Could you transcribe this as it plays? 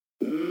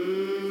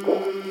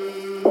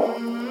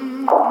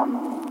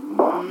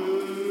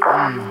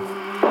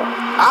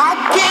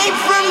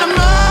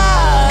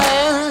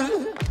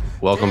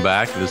Welcome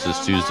back. This is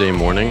Tuesday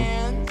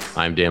morning.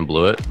 I'm Dan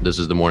Blewett. This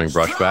is the Morning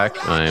Brushback.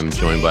 I am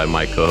joined by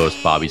my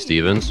co-host Bobby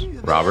Stevens.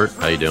 Robert,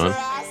 how you doing?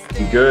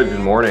 Good. Good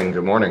morning.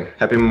 Good morning.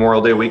 Happy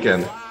Memorial Day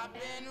weekend.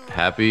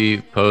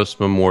 Happy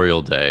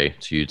post-Memorial Day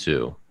to you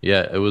too.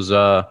 Yeah, it was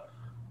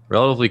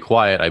relatively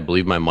quiet. I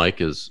believe my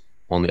mic is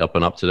on the up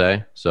and up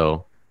today,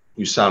 so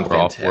you sound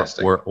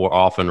fantastic. We're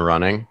off and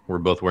running. We're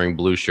both wearing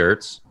blue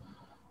shirts.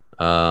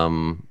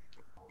 What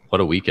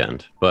a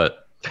weekend!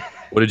 But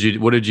what did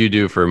you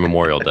do for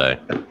Memorial Day,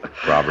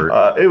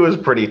 Robert? It was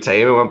pretty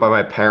tame. I went by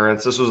my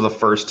parents. This was the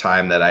first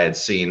time that I had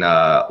seen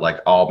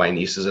like all my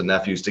nieces and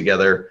nephews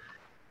together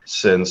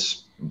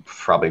since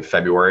probably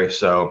February.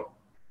 So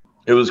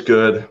it was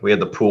good. We had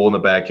the pool in the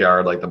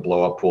backyard, like the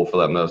blow up pool for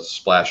them to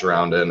splash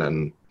around in,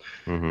 and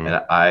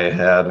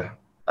I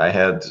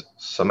had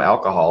some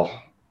alcohol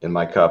in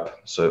my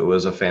cup. So it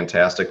was a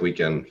fantastic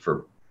weekend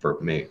for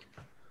me.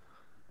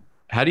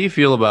 How do you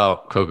feel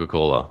about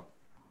Coca-Cola?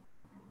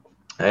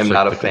 I am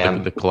not a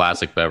fan. The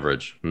classic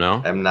beverage,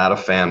 no? I'm not a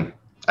fan.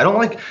 I don't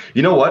like,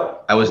 you know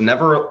what? I was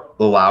never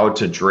allowed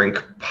to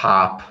drink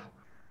pop.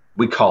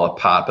 We call it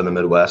pop in the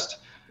Midwest.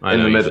 I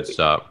know you should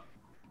stop.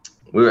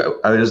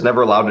 I was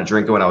never allowed to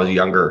drink it when I was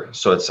younger.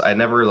 So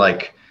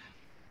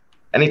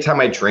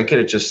anytime I drink it,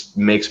 it just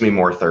makes me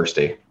more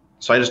thirsty.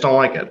 So I just don't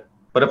like it.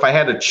 But if I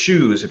had to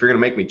choose, if you're going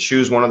to make me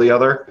choose one or the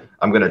other,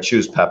 I'm going to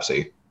choose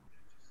Pepsi.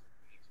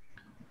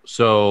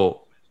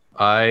 So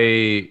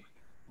I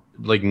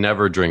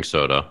never drink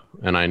soda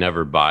and I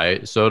never buy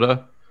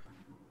soda.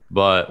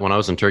 But when I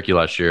was in Turkey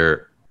last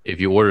year,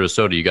 if you ordered a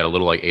soda, you got a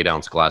little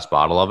 8-ounce glass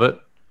bottle of it,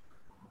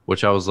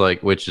 which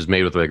is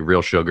made with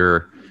real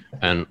sugar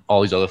and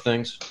all these other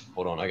things.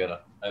 Hold on, I have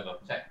a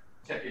tech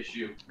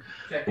issue.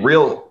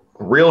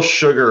 Real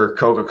sugar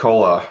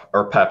Coca-Cola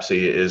or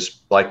Pepsi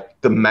is like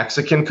the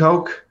Mexican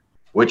Coke,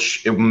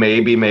 which it may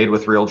be made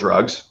with real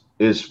drugs,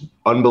 is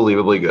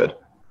unbelievably good.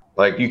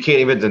 Like, you can't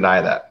even deny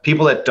that.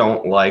 People that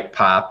don't like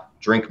pop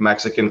drink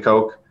Mexican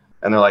Coke,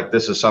 and they're like,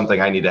 this is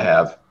something I need to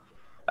have.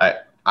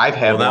 I've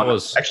had one.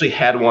 Actually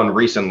had one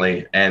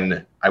recently,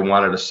 and I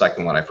wanted a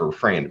second one. I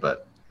refrained,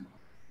 but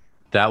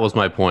that was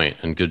my point,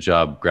 and good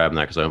job grabbing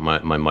that because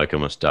my mic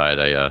almost died.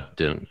 I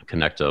didn't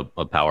connect a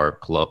power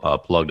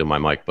plug to my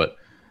mic, but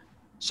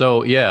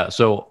so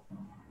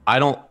I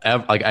don't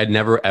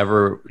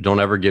ever don't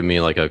ever give me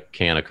a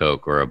can of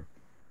Coke or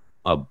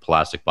a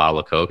plastic bottle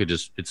of Coke.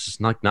 It's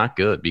just not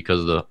good because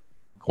of the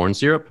corn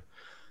syrup.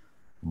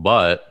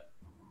 But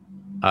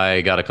I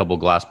got a couple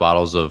glass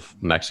bottles of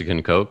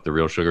Mexican Coke, the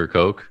real sugar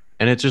Coke,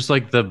 and it's just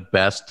the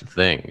best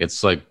thing.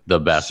 It's the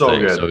best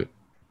thing. Good.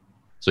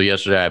 So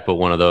yesterday I put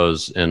one of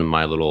those in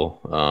my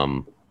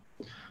little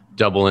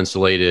double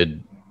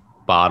insulated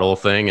bottle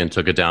thing and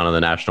took it down to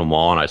the National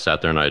Mall, and I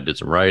sat there and I did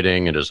some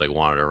writing and just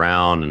wandered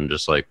around and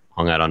just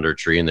hung out under a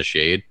tree in the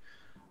shade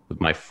with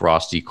my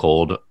frosty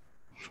cold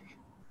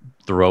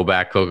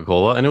throwback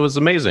Coca-Cola, and it was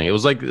amazing. It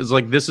was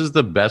this is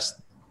the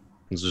best.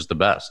 It's just the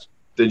best.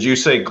 Did you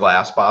say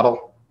glass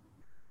bottle?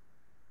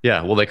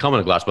 Yeah, well, they come in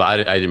a glass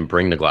bottle. I didn't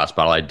bring the glass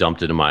bottle. I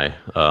dumped it in my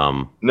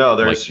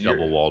there's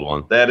double-walled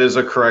one. That is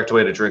a correct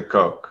way to drink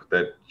Coke.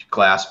 That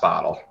glass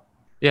bottle.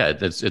 Yeah,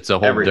 it's a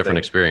whole different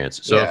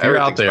experience. So if you're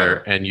out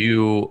there and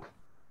you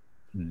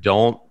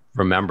don't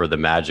remember the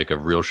magic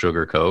of real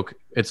sugar Coke,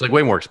 it's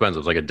way more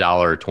expensive. It's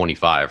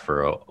 $1.25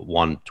 for a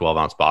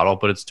 12-ounce bottle,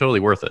 but it's totally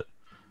worth it.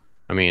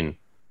 I mean,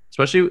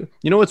 especially,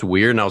 what's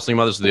weird, and I was thinking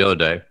about this the other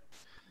day.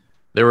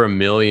 There were 1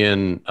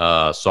 million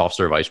soft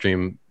serve ice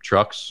cream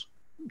trucks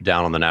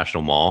down on the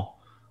National Mall,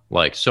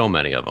 so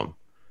many of them.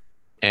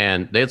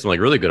 And they had some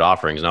really good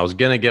offerings. And I was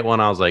going to get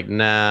one. I was like,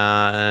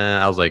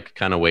 nah. I was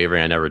kind of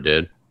wavering. I never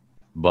did.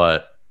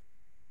 But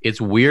it's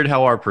weird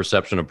how our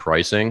perception of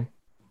pricing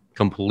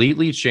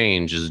completely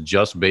changes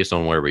just based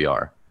on where we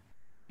are.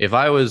 If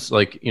I was it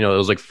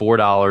was $4 or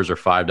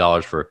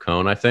 $5 for a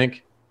cone, I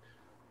think.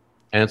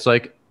 And it's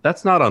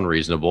that's not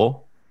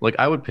unreasonable.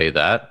 I would pay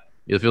that.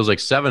 If it was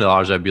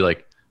 $7, I'd be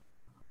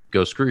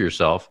go screw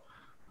yourself.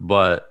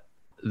 But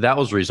that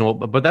was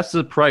reasonable. But that's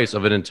the price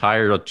of an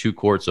entire 2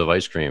 quarts of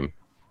ice cream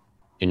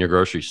in your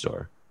grocery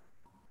store.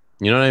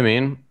 You know what I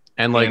mean?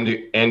 And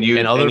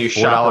you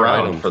shop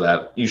around items for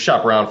that. You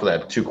shop around for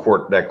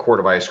that quart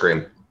of ice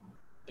cream.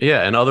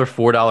 Yeah, and other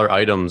 $4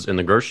 items in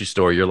the grocery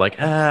store, you're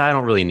I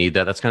don't really need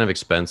that. That's kind of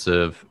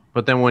expensive.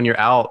 But then when you're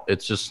out,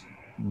 it's just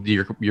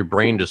your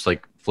brain just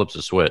flips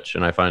a switch,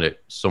 and I find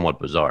it somewhat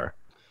bizarre.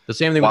 The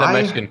same thing with that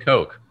Mexican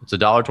Coke. It's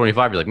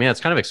 $1.25. You're man,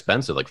 it's kind of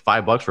expensive.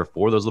 $5 for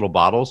 4 of those little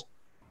bottles.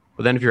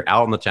 But then if you're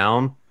out in the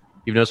town,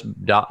 you've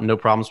no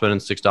problem spending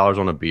 $6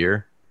 on a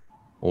beer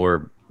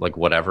or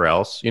whatever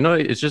else.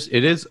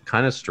 It is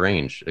kind of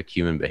strange,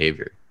 human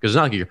behavior. Because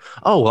it's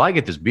not I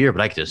get this beer, but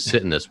I get to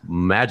sit in this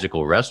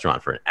magical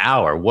restaurant for an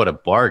hour. What a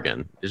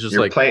bargain. It's just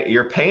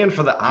you're paying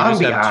for the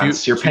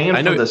ambiance. You're paying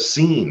for the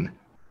scene.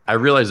 I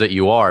realize that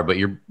you are, but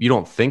you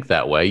don't think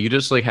that way. You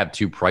just have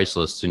 2 price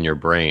lists in your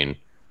brain.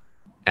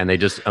 and they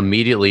just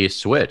immediately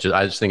switch.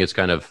 I just think it's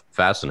kind of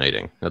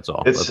fascinating. That's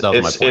all. That was my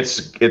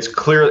point. It's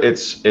clear.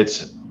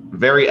 It's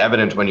very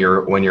evident when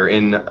you're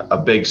in a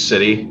big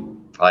city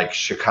like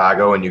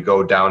Chicago and you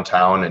go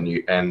downtown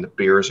and the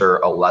beers are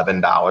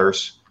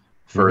 $11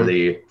 for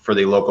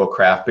the local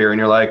craft beer, and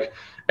you're like,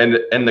 and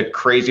the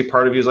crazy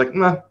part of you is like,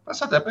 nah,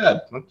 that's not that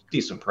bad. That's a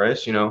decent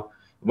price,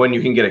 when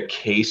you can get a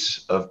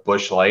case of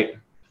Busch Light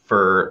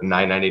for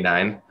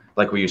 $9.99,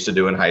 like we used to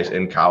do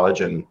in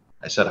college. And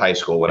I said high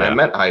school when I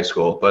meant high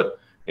school, but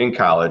in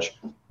college.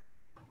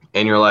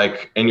 And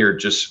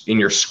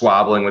you're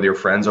squabbling with your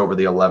friends over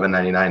the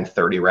 $11.99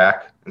 30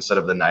 rack instead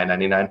of the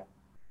 $9.99.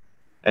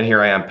 And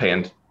here I am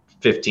paying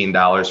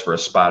 $15 for a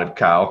spotted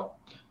cow.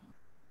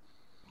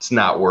 It's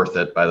not worth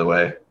it, by the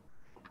way.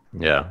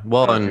 Yeah.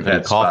 Well,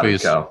 and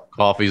coffee's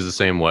the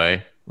same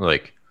way.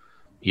 Like,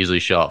 easily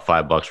shell out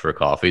 $5 for a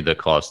coffee that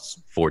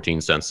costs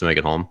 14 cents to make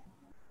it home.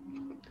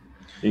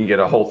 You can get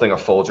a whole thing of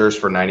Folgers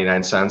for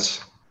 99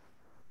 cents.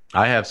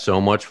 I have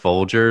so much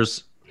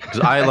Folgers because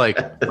I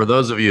for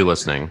those of you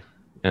listening,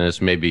 and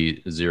it's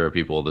maybe 0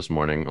 people this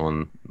morning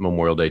on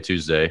Memorial Day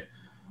Tuesday.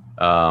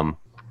 I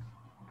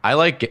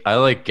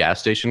like gas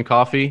station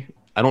coffee.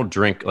 I don't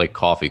drink like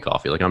coffee.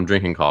 Like, I'm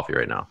drinking coffee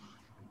right now.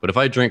 But if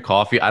I drink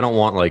coffee, I don't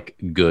want like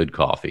good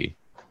coffee.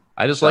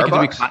 I just like it to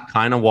be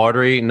kind of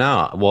watery.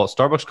 No, well,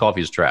 Starbucks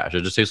coffee is trash.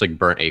 It just tastes like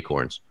burnt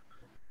acorns.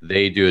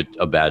 They do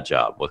a bad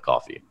job with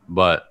coffee.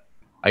 But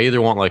I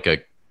either want like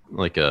a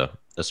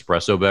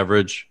espresso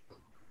beverage,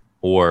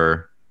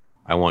 or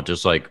I want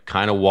just like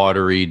kind of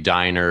watery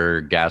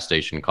diner gas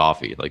station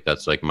coffee. Like,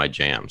 that's like my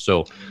jam.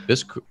 So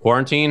this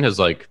quarantine has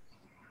like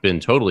been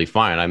totally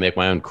fine. I make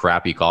my own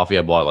crappy coffee.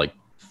 I bought like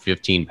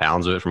 15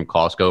 pounds of it from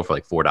Costco for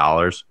like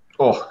 $4.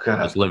 Oh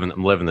God,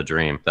 I'm living the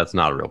dream. That's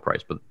not a real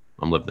price, but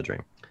I'm living the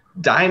dream.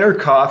 Diner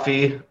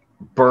coffee,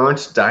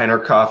 burnt diner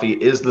coffee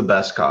is the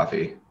best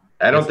coffee.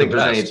 I don't think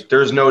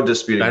there's no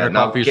disputing that.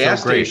 Now,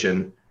 gas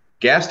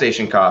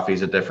station coffee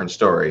is a different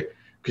story,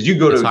 because you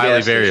go to a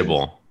gas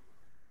station.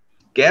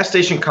 Gas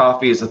station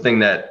coffee is the thing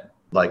that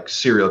like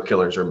serial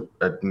killers are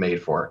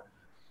made for.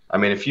 I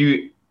mean, if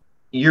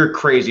you're a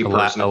crazy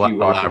person,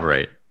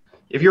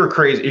 if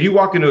you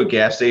walk into a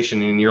gas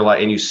station and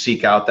you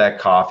seek out that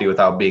coffee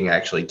without being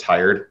actually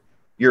tired,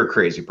 you're a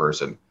crazy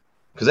person,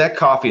 because that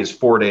coffee is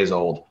 4 days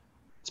old.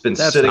 It's been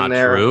sitting there. That's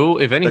not true.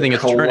 If anything,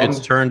 it's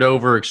turned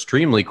over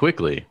extremely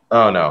quickly.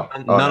 Oh no!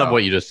 None of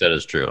what you just said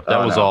is true. That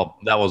was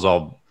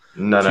all.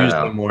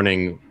 Tuesday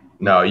morning.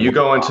 No, you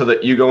go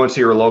into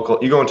your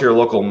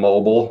local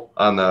mobile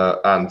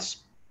on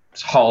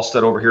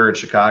Halstead over here in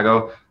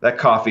Chicago. That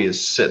coffee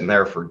is sitting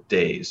there for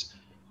days.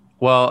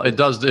 Well, it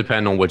does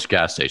depend on which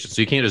gas station.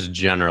 So you can't just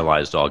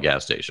generalize to all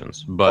gas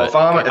stations. But if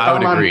I'm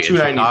on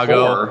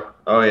 294,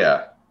 oh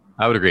yeah,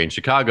 I would agree. In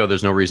Chicago,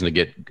 there's no reason to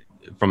get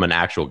from an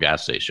actual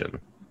gas station.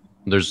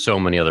 There's so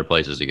many other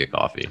places to get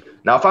coffee.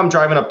 Now, if I'm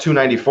driving up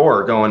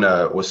 294 going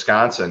to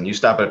Wisconsin, you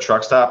stop at a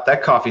truck stop,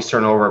 that coffee's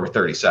turning over every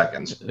 30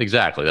 seconds.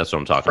 Exactly. That's what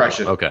I'm talking about.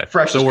 Okay.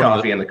 Freshest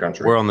coffee in the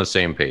country. We're on the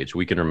same page.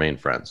 We can remain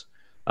friends.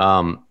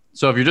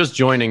 So if you're just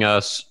joining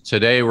us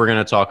today, we're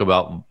going to talk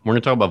about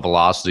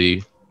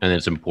velocity and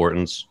its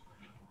importance,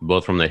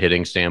 both from the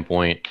hitting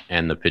standpoint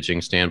and the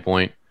pitching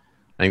standpoint.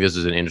 I think this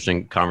is an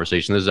interesting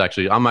conversation.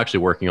 I'm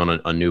actually working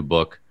on a new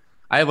book.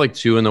 I have like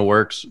 2 in the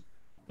works,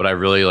 but I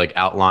really like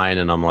outline,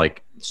 and I'm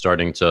like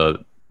starting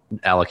to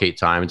allocate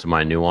time to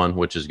my new one,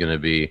 which is going to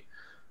be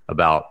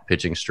about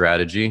pitching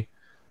strategy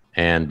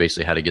and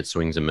basically how to get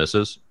swings and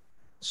misses.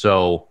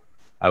 So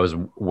I was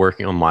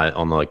working on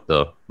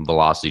the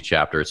velocity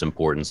chapter, its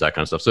importance, that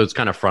kind of stuff. So it's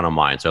kind of front of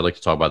mind. So I'd like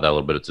to talk about that a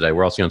little bit today.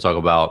 We're also going to talk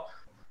about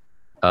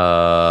what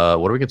are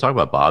we going to talk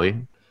about, Bobby?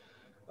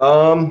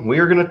 We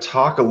are going to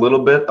talk a little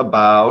bit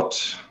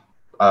about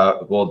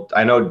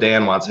I know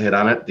Dan wants to hit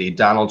on it, the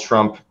Donald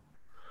Trump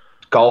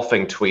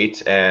golfing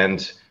tweet,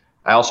 and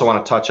I also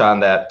want to touch on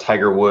that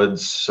Tiger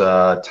Woods,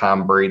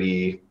 Tom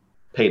Brady,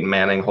 Peyton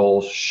Manning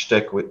whole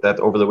shtick with that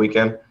over the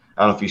weekend.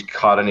 I don't know if you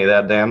caught any of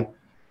that, Dan.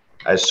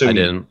 I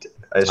didn't.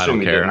 I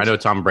don't care. I know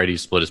Tom Brady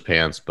split his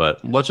pants,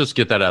 but let's just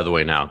get that out of the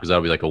way now, because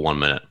that'll be like a 1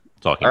 minute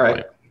talking point. All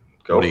right,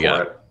 go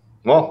for it.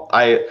 Well,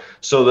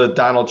 so the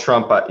Donald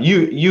Trump,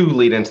 you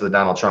lead into the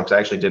Donald Trump, because I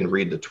actually didn't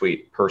read the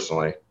tweet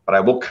personally, but I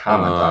will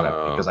comment on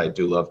it because I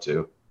do love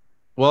to.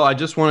 Well, I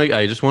just want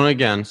to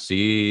again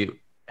see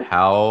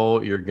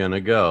how you're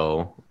gonna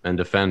go and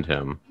defend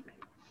him.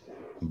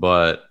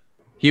 But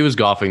he was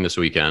golfing this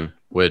weekend,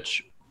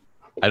 which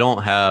I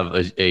don't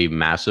have a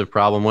massive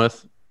problem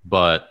with,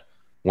 but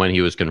when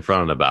he was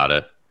confronted about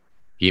it,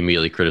 he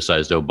immediately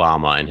criticized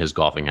Obama and his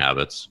golfing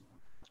habits,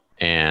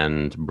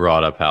 and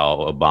brought up how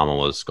Obama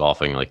was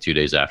golfing like 2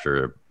 days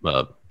after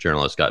a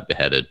journalist got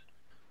beheaded.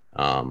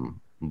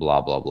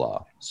 Blah, blah,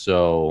 blah.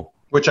 So,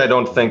 which I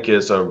don't think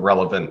is a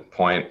relevant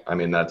point. I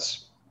mean,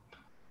 that's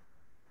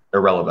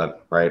irrelevant,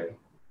 right?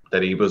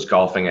 That he was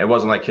golfing. It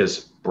wasn't like his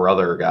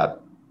brother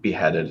got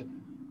beheaded.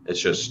 It's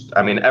just,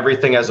 I mean,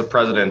 everything as a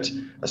president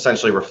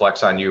essentially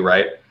reflects on you,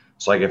 right?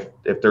 It's like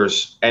if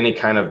there's any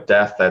kind of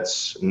death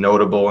that's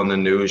notable in the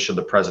news, should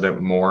the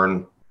president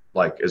mourn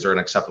like, is there an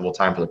acceptable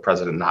time for the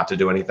president not to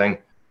do anything?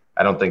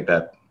 I don't think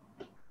that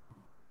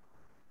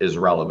is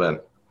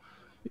relevant.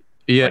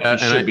 Yeah, like,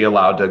 he should be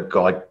allowed to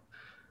go. Like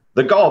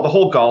the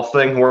whole golf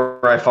thing,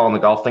 where I fall in the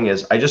golf thing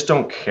is I just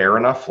don't care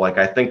enough. Like,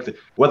 I think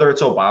whether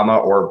it's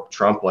Obama or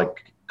Trump,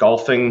 like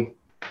golfing,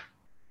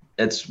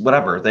 it's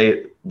whatever.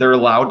 They're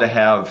allowed to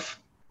have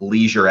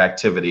leisure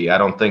activity. I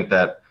don't think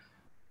that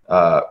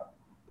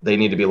they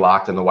need to be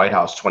locked in the White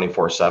House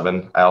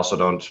 24/7. I also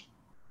don't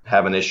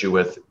have an issue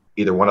with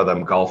either one of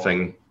them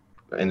golfing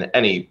in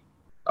any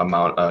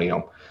amount.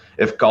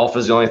 If golf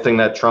is the only thing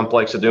that Trump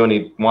likes to do and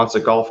he wants to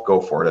golf, go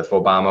for it. If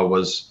Obama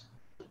was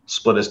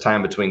split his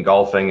time between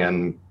golfing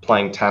and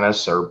playing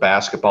tennis or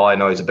basketball, I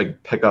know he's a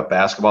big pickup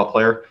basketball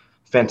player.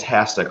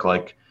 Fantastic.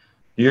 Like,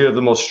 you have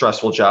the most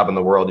stressful job in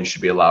the world. You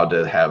should be allowed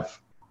to have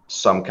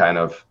some kind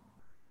of,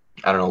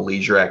 I don't know,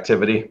 leisure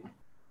activity.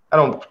 I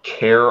don't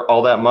care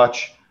all that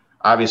much.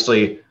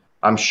 Obviously,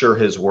 I'm sure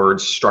his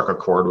words struck a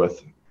chord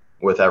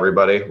with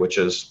everybody, which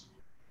is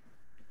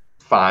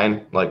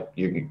fine. Like,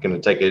 you're going to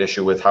take an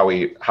issue with how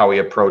he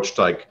approached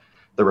like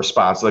the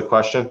response to the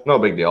question. No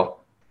big deal.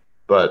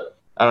 But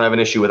I don't have an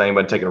issue with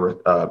anybody taking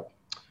a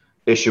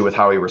issue with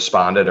how he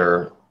responded,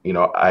 or,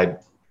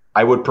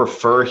 I would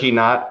prefer he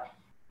not.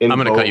 I'm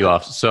going to cut you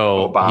off.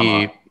 So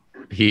Obama.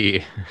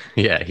 His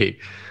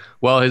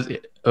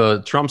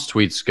Trump's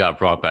tweets got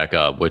brought back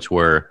up, which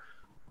were,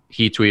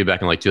 he tweeted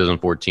back in like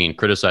 2014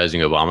 criticizing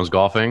Obama's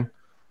golfing,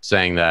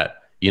 saying that,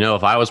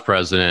 if I was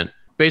president,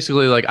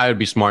 basically, like, I would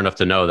be smart enough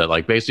to know that,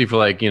 like, basically for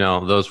like,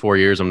 those 4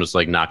 years, I'm just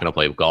like not going to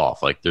play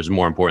golf. Like, there's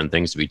more important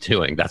things to be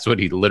doing. That's what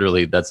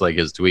that's like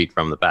his tweet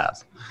from the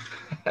past.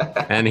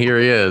 And here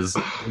he is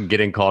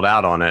getting called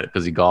out on it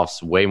because he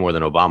golfs way more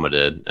than Obama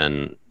did.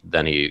 And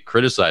then he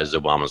criticized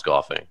Obama's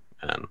golfing.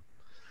 And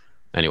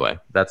anyway,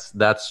 this is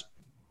not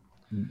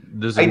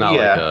there's not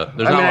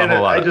a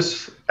whole lot.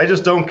 I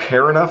just don't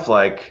care enough.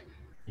 Like,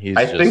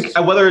 I think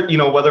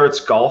whether it's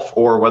golf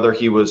or whether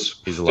he's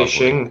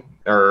fishing,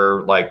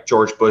 or like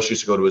George Bush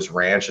used to go to his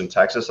ranch in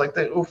Texas, like,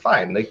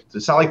 fine.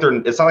 It's not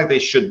like they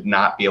should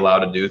not be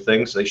allowed to do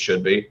things. They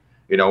should be.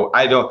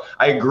 I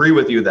agree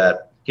with you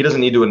that he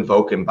doesn't need to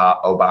invoke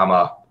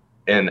Obama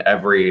in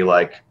every,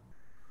 like,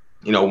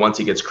 once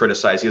he gets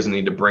criticized, he doesn't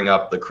need to bring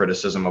up the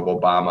criticism of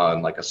Obama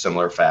in like a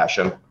similar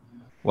fashion.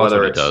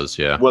 Whether it does,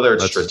 yeah. Whether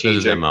it's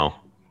strategic,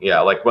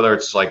 yeah, like whether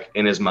it's like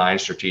in his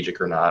mind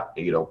strategic or not,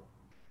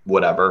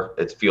 whatever.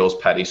 It feels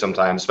petty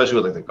sometimes, especially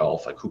with like the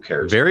golf. Like, who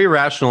cares? Very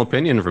rational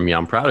opinion from you.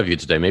 I'm proud of you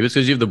today. Maybe it's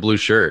because you have the blue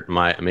shirt.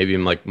 Maybe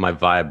my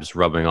vibe's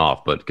rubbing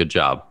off, but good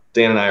job.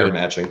 Dan and I are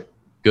matching.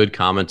 Good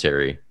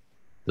commentary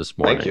this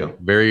morning. Thank you.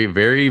 Very,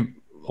 very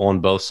on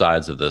both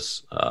sides of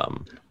this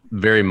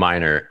very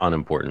minor,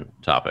 unimportant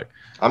topic.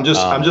 I'm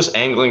just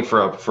angling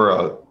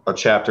for a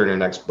chapter in your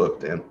next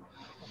book, Dan.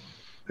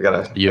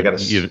 You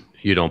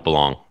don't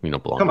belong. You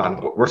don't belong. Come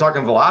on, we're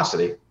talking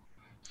velocity.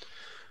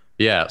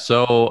 Yeah.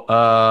 So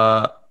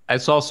I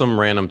saw some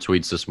random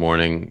tweets this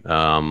morning,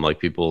 like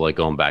people like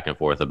going back and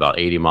forth about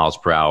 80 miles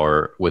per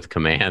hour with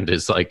command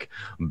is like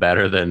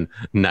better than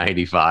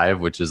 95,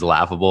 which is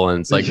laughable.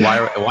 And it's like,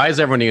 why is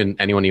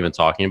anyone even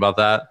talking about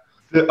that?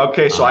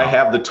 Okay, so I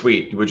have the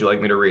tweet. Would you like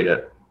me to read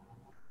it?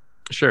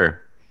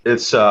 Sure.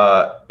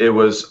 It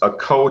was a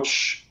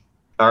coach,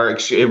 or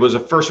it was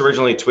first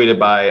originally tweeted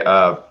by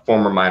a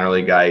former minor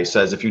league guy. He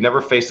says, if you've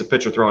never faced a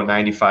pitcher throwing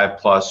 95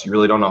 plus, you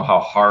really don't know how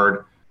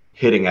hard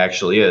hitting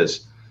actually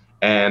is.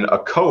 And a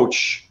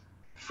coach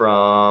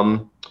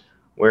from,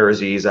 where is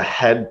he? He's a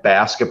head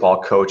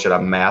basketball coach at a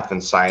math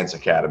and science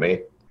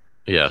academy.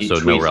 Yeah, so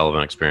no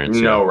relevant experience.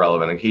 No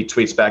relevant. He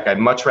tweets back, I'd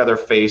much rather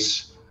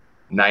face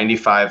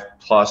 95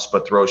 plus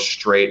but throw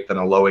straight than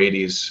a low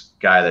 80s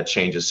guy that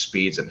changes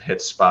speeds and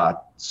hits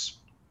spots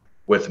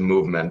with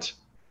movement.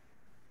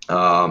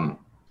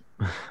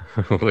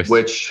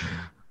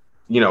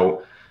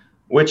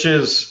 Which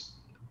is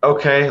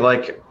okay.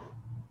 Like,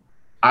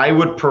 I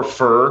would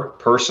prefer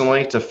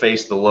personally to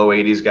face the low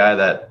 80s guy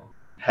that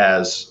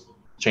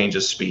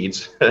changes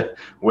speeds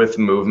with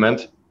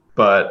movement,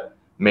 but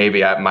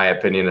maybe my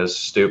opinion is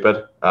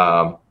stupid.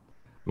 Why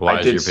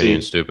is your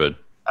opinion stupid?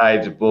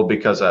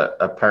 Because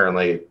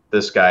apparently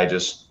this guy,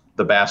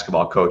 the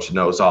basketball coach,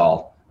 knows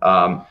all.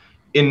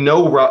 In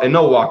no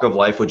walk of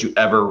life would you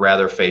ever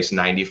rather face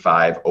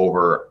 95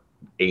 over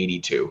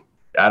 82.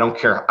 I don't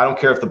care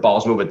if the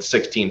ball's moving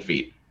 16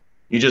 feet.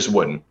 You just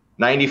wouldn't.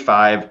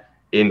 95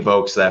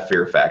 invokes that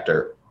fear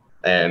factor,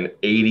 and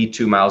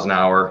 82 miles an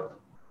hour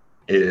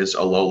is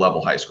a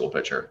low-level high school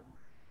pitcher.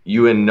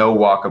 You in no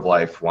walk of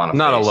life want to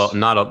not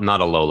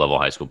a low-level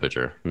high school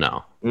pitcher.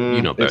 No,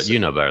 you know better. You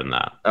know better than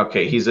that.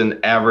 Okay, he's an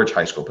average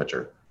high school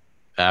pitcher.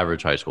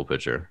 Average high school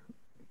pitcher,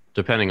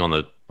 depending on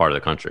the part of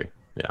the country.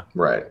 Yeah.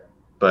 Right.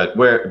 But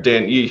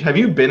Dan, have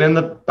you been in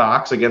the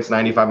box against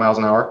 95 miles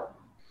an hour?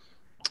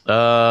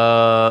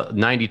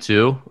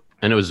 92,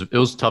 and it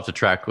was tough to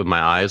track with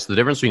my eyes. The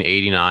difference between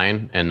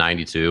 89 and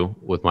 92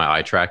 with my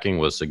eye tracking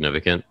was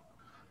significant.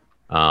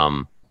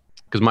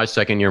 Because my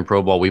second year in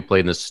pro ball, we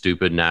played in this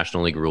stupid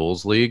National League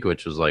Rules League,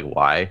 which was like,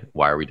 why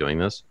are we doing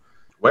this?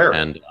 Where?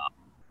 And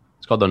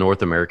called the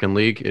North American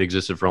League. It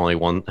existed for only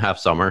one half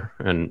summer,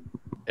 and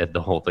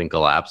the whole thing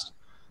collapsed.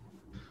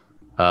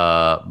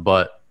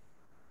 But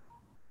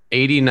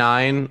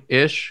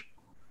 89-ish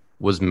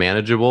was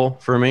manageable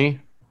for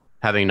me,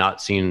 having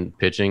not seen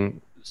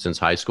pitching since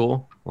high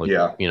school. Like,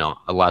 you know,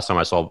 the last time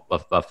I saw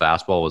a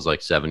fastball was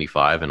like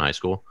 75 in high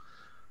school.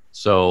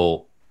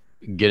 So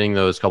getting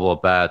those couple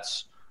of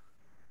bats,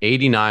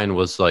 89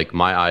 was like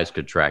my eyes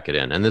could track it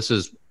in. And this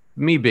is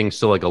me being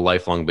still like a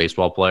lifelong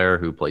baseball player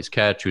who plays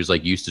catch, who's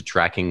like used to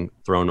tracking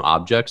thrown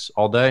objects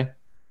all day.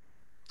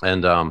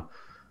 And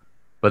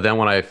but then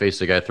when I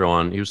faced a guy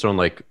he was throwing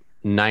like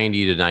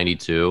 90 to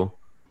 92.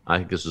 I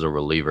think this was a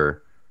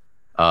reliever.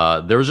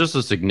 There was just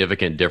a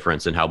significant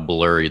difference in how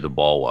blurry the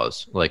ball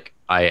was. Like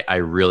I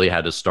really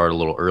had to start a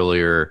little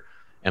earlier,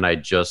 and I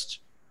just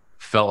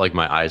felt like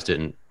my eyes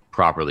didn't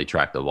properly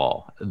track the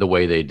ball the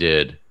way they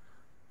did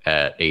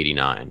at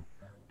 89.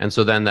 And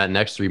so then that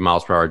next 3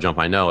 miles per hour jump,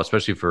 I know,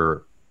 especially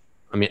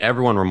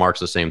everyone remarks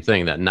the same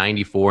thing, that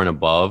 94 and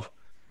above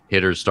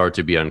hitters start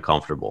to be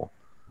uncomfortable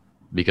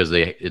because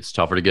it's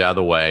tougher to get out of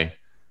the way.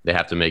 They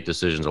have to make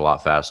decisions a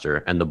lot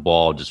faster, and the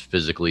ball just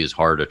physically is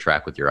harder to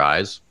track with your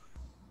eyes.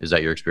 Is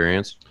that your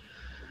experience?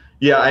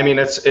 Yeah, I mean,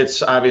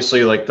 it's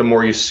obviously like the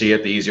more you see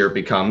it, the easier it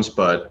becomes.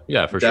 But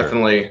yeah, for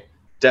sure.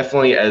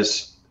 Definitely,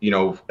 as you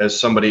know, as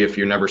somebody, if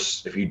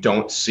you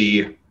don't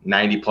see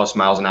 90 plus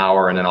miles an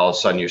hour, and then all of a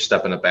sudden you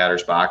step in a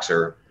batter's box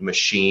or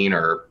machine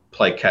or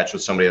play catch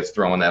with somebody that's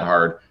throwing that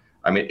hard,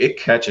 I mean, it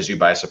catches you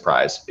by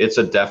surprise. It's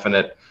a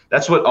definite.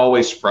 That's what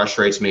always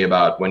frustrates me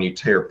about when you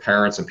hear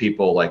parents and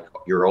people like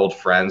your old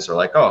friends are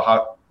like, oh,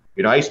 how,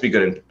 you know, I used to be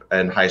good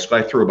in high school.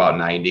 I threw about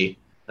 90.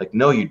 Like,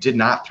 no, you did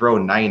not throw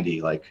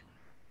 90. Like,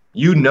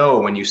 you know,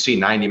 when you see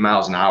 90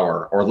 miles an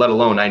hour, or let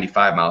alone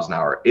 95 miles an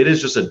hour, it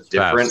is just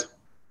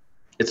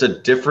it's a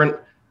different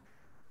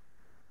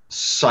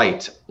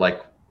sight,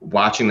 like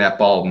watching that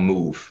ball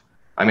move.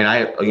 I mean,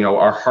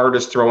 our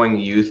hardest throwing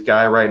youth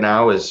guy right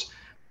now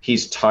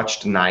he's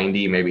touched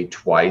 90 maybe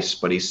twice,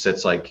 but he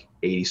sits like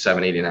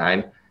 87,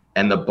 89.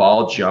 And the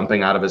ball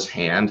jumping out of his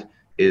hand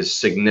is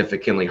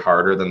significantly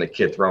harder than the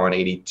kid throwing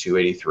 82,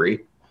 83.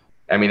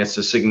 I mean, it's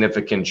a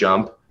significant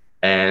jump.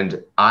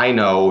 And I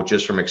know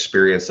just from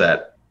experience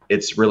that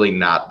it's really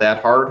not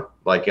that hard.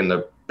 Like in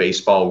the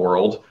baseball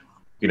world,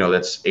 you know,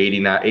 that's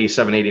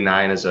 87,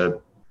 89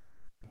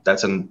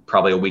 that's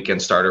probably a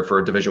weekend starter for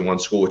a Division I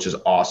school, which is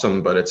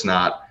awesome, but it's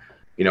not,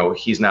 you know,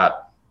 he's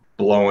not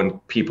blowing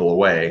people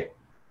away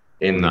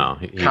in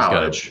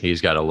college.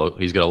 He's got a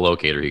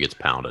locator. He gets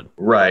pounded.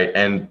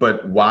 Right.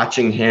 But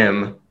watching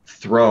him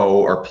throw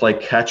or play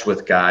catch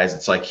with guys,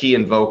 it's like he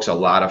invokes a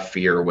lot of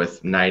fear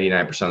with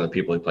 99% of the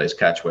people he plays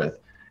catch with.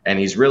 And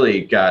he's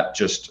really got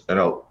just an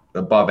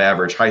above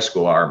average high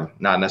school arm,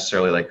 not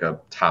necessarily like a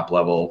top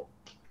level,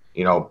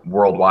 you know,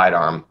 worldwide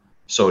arm.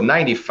 So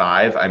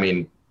 95, I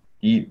mean,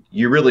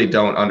 you really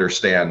don't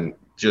understand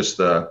just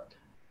the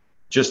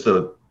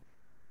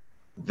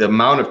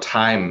amount of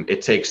time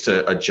it takes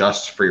to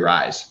adjust for your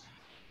eyes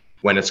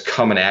when it's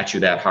coming at you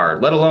that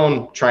hard, let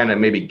alone trying to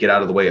maybe get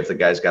out of the way if the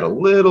guy's got a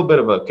little bit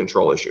of a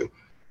control issue.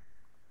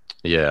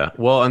 Yeah.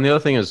 Well, and the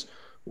other thing is,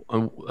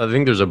 I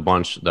think there's a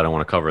bunch that I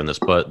want to cover in this,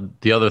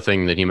 but the other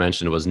thing that he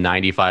mentioned was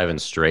 95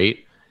 and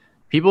straight.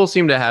 People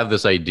seem to have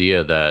this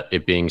idea that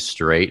it being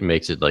straight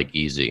makes it like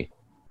easy.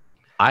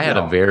 I had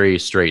a very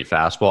straight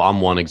fastball. I'm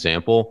one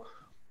example.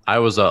 I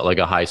was like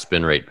a high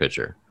spin rate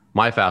pitcher.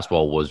 My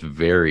fastball was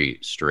very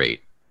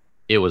straight.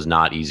 It was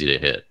not easy to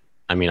hit.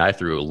 I mean, I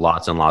threw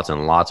lots and lots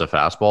and lots of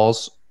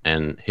fastballs,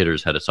 and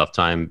hitters had a tough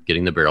time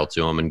getting the barrel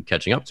to them and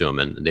catching up to them,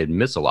 and they'd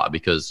miss a lot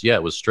because, yeah,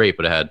 it was straight,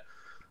 but it had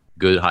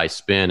good high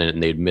spin,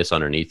 and they'd miss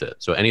underneath it.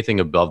 So anything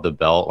above the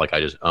belt, like I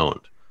just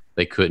owned.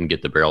 They couldn't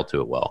get the barrel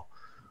to it well.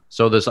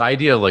 So this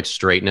idea of like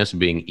straightness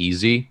being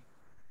easy,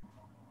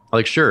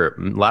 like sure,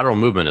 lateral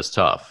movement is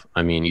tough.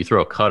 I mean, you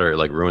throw a cutter, it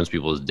like ruins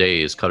people's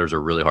days. Cutters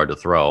are really hard to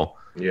throw.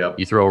 Yeah.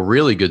 You throw a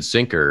really good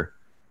sinker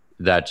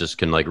that just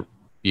can like,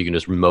 you can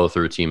just mow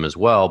through a team as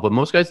well. But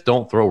most guys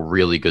don't throw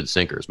really good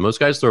sinkers. Most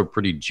guys throw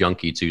pretty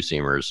junky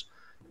two-seamers.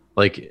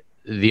 Like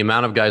the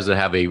amount of guys that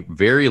have a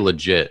very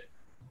legit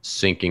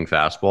sinking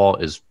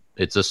fastball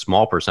it's a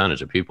small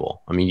percentage of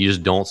people. I mean, you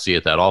just don't see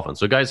it that often.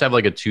 So guys have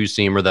like a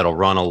two-seamer that'll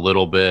run a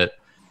little bit,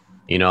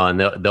 you know, and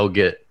they'll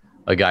get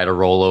a guy to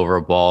roll over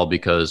a ball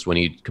because when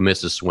he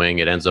commits a swing,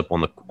 it ends up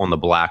on the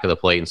black of the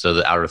plate instead of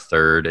the outer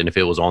third. And if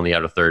it was on the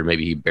outer third,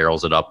 maybe he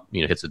barrels it up,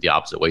 you know, hits it the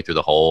opposite way through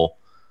the hole.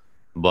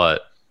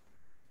 But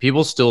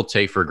people still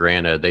take for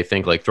granted. They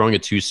think like throwing a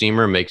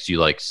two-seamer makes you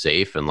like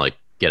safe and like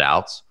get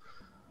outs.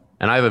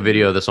 And I have a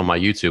video of this on my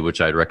YouTube,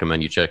 which I'd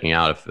recommend you checking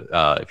out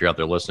if you're out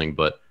there listening.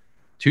 But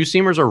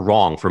two-seamers are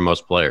wrong for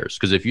most players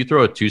because if you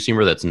throw a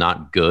two-seamer that's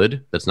not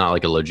good, that's not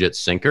like a legit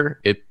sinker,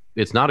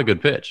 it's not a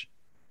good pitch.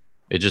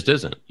 It just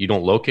isn't. You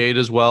don't locate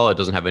as well. It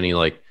doesn't have any of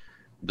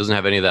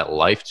that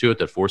life to it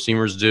that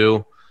four-seamers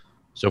do.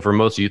 So for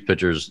most youth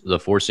pitchers, the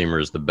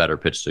four-seamer is the better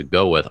pitch to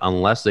go with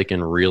unless they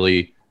can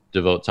really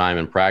devote time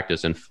and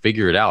practice and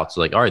figure it out. So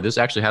like, all right, this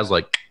actually has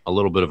like a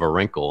little bit of a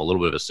wrinkle, a little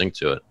bit of a sink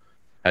to it.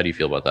 How do you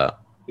feel about that?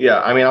 Yeah,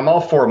 I mean, I'm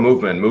all for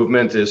movement.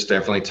 Movement is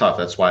definitely tough.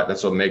 That's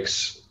what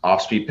makes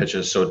off-speed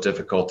pitches so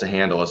difficult to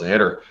handle as a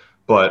hitter.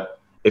 But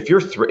if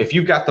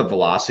you've got the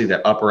velocity,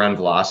 that upper end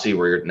velocity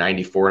where you're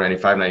 94,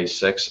 95,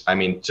 96, I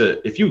mean,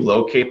 if you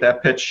locate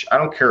that pitch, I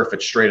don't care if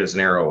it's straight as an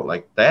arrow.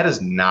 Like, that is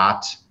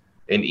not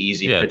an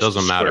easy pitch to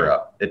square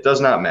up. It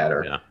does not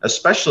matter,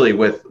 especially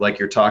with, like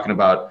you're talking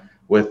about,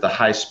 with the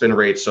high spin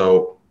rate.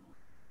 So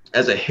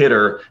as a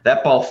hitter,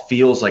 that ball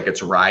feels like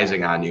it's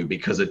rising on you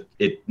because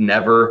it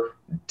never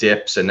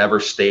dips and never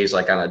stays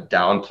like on a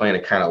down plane.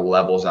 It kind of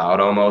levels out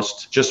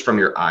almost just from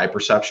your eye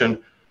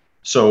perception.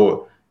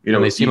 So,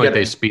 they seem like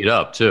they speed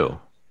up too.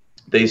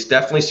 They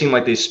definitely seem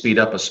like they speed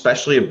up,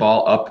 especially a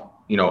ball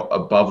up,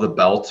 above the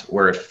belt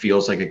where it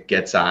feels like it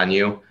gets on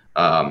you.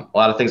 A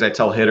lot of things I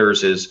tell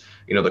hitters is,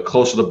 the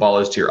closer the ball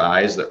is to your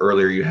eyes, the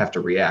earlier you have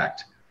to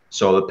react.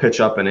 So the pitch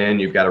up and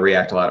in, you've got to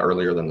react a lot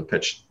earlier than the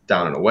pitch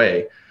down and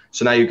away.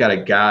 So now you've got a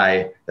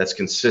guy that's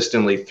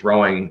consistently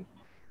throwing,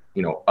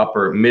 mid to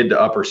upper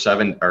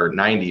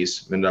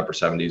 90s, mid to upper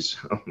 70s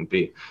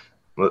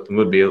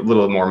would be a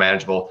little more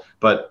manageable,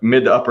 but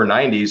mid to upper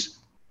 90s,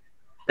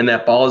 and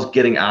that ball is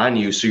getting on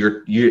you. So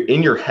you're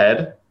in your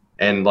head,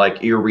 and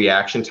like your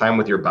reaction time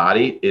with your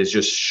body is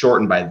just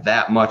shortened by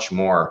that much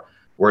more.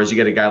 Whereas you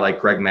get a guy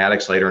like Greg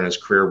Maddux later in his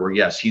career where,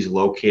 yes, he's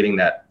locating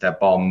that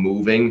ball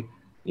moving,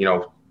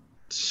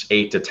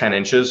 8 to 10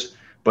 inches,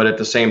 but at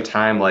the same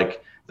time,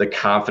 like, the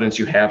confidence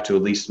you have to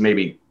at least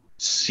maybe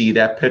see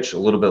that pitch a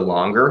little bit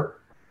longer,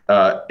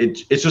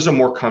 it's just a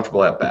more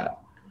comfortable at bat,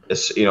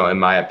 in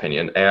my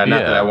opinion. And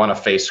not that I want to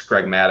face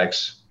Greg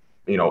Maddux,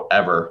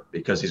 ever,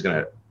 because he's going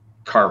to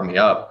carve me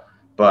up,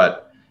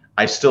 but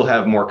I still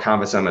have more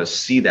confidence I'm going to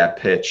see that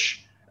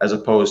pitch as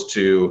opposed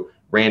to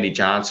Randy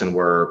Johnson,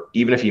 where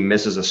even if he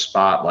misses a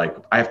spot, like,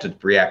 I have to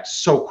react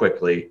so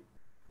quickly.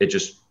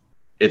 It's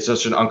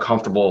such an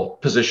uncomfortable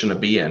position to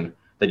be in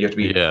that you have to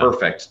be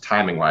perfect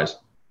timing wise.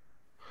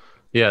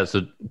 Yeah,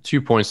 so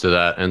 2 points to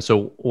that. And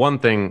so one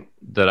thing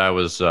that I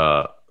was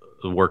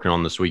working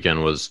on this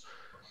weekend was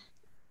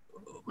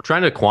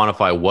trying to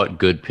quantify what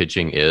good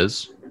pitching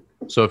is.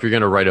 So if you're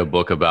going to write a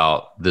book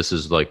about this,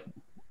 is like,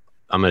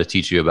 I'm going to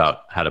teach you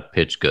about how to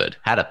pitch good.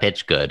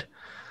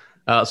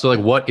 So like,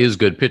 what is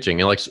good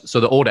pitching? And like, so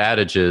the old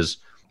adage is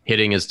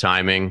hitting is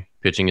timing,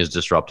 pitching is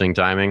disrupting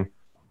timing,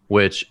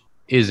 which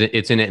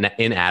it's an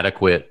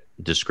inadequate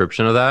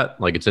description of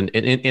that. Like, it's an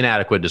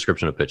inadequate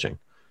description of pitching.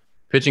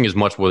 Pitching is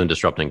much more than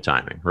disrupting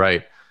timing,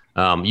 right?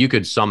 You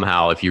could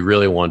somehow, if you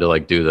really wanted to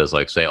like do this,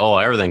 like say, oh,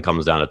 everything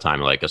comes down to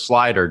timing, like a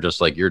slider, just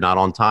like you're not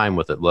on time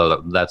with it.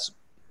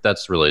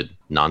 That's really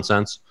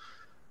nonsense.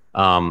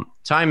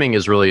 Timing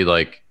is really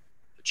like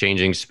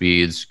changing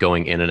speeds,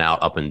 going in and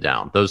out, up and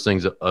down. Those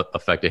things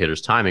affect a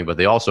hitter's timing, but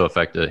they also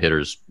affect a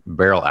hitter's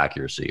barrel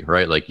accuracy,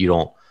 right? Like,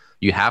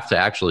 you have to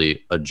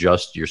actually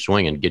adjust your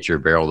swing and get your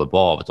barrel of the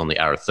ball if it's on the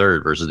outer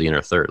third versus the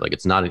inner third. Like,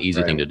 it's not an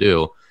easy thing to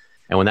do.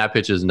 And when that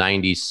pitch is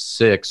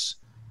 96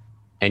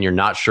 and you're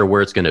not sure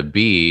where it's going to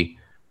be,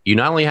 you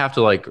not only have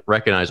to like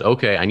recognize,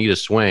 okay, I need to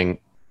swing,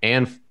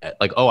 and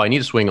like, oh, I need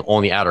to swing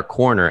on the outer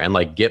corner and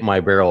like get my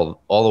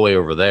barrel all the way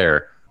over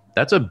there.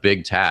 That's a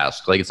big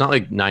task. Like, it's not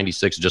like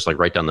 96 just like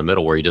right down the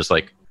middle where you just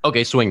like,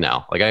 okay, swing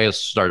now. Like, I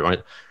just start on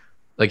it.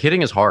 Like,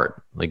 hitting is hard.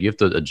 Like, you have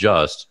to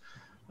adjust.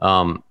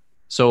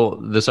 So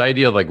this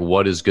idea of like,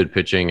 what is good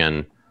pitching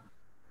and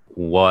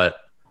what,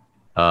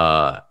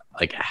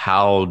 like,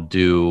 how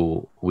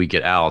do we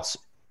get outs?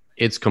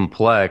 It's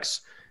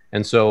complex.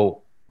 And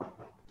so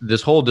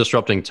this whole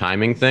disrupting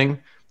timing thing,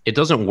 it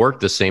doesn't work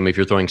the same if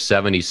you're throwing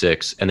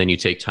 76 and then you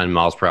take 10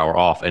 miles per hour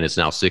off and it's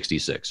now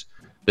 66.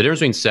 The difference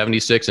between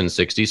 76 and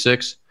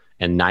 66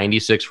 and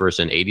 96 versus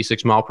an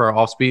 86 mile per hour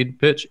off speed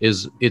pitch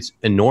it's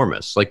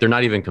enormous. Like, they're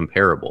not even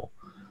comparable.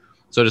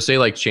 So to say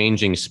like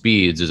changing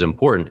speeds is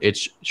important,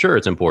 it's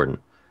important.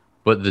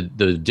 But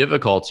the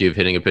difficulty of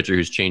hitting a pitcher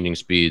who's changing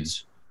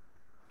speeds,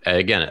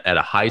 again, at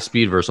a high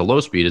speed versus a low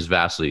speed, is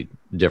vastly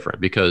different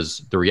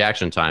because the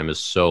reaction time is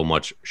so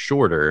much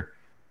shorter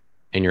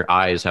and your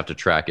eyes have to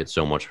track it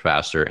so much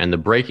faster. And the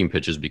breaking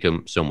pitches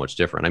become so much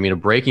different. I mean, a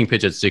breaking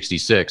pitch at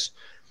 66,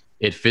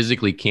 it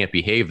physically can't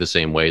behave the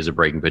same way as a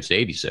breaking pitch at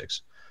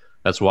 86.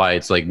 That's why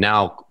it's like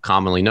now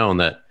commonly known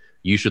that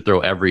you should throw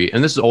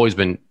and this has always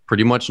been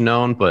pretty much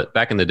known, but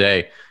back in the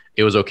day,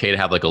 it was okay to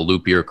have like a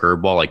loopier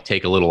curveball, like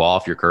take a little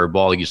off your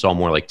curveball. Like, you saw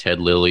more like Ted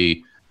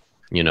Lilly,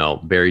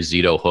 Barry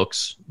Zito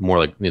hooks, more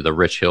like the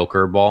Rich Hill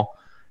curveball.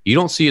 You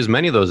don't see as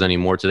many of those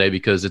anymore today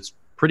because it's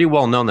pretty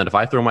well known that if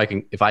I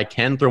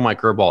can throw my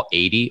curveball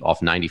 80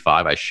 off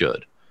 95, I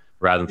should,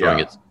 rather than throwing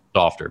it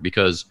softer,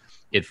 because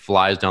it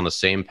flies down the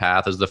same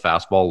path as the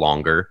fastball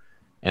longer.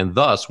 And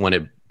thus, when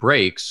it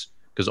breaks,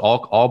 because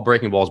all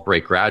breaking balls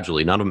break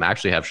gradually, none of them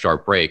actually have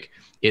sharp break,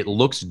 it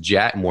looks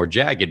more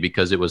jagged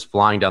because it was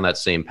flying down that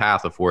same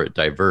path before it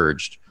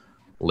diverged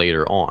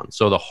later on.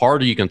 So the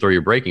harder you can throw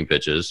your breaking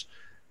pitches,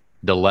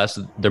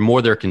 the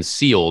more they're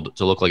concealed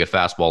to look like a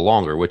fastball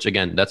longer, which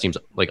again, that seems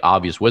like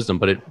obvious wisdom,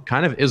 but it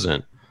kind of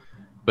isn't.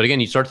 But again,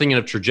 you start thinking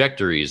of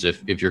trajectories.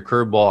 If your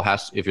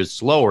curveball if it's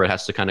slower, it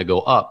has to kind of go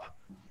up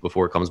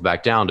before it comes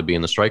back down to be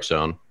in the strike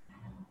zone.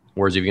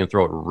 Whereas if you can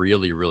throw it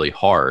really, really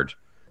hard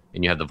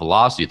and you have the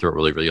velocity to throw it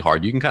really, really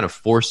hard, you can kind of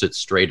force it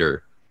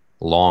straighter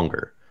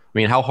longer. I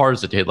mean, how hard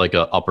is it to hit like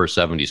a upper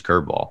 70s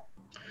curveball?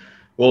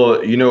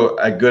 Well,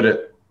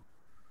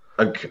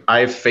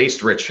 I've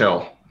faced Rich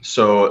Hill.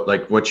 So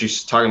like what you're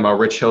talking about,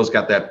 Rich Hill's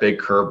got that big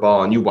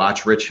curveball, and you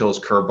watch Rich Hill's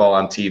curveball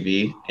on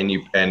TV,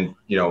 and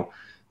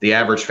the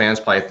average fan's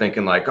probably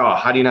thinking like, oh,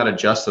 how do you not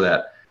adjust to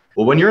that?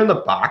 Well, when you're in the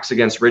box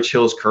against Rich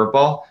Hill's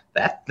curveball,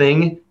 that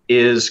thing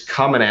is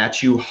coming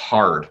at you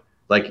hard.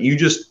 Like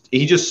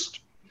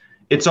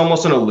it's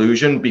almost an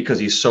illusion because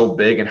he's so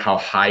big and how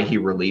high he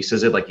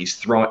releases it. Like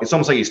it's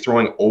almost like he's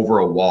throwing over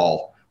a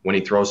wall when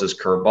he throws his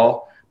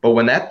curveball. But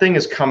when that thing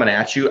is coming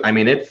at you, I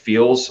mean, it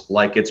feels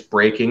like it's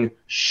breaking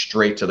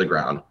straight to the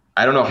ground.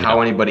 I don't know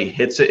how anybody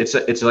hits it.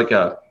 It's like I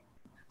don't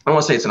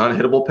want to say it's an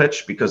unhittable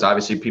pitch because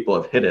obviously people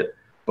have hit it,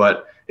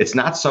 but it's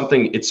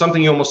something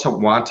you almost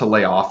want to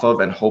lay off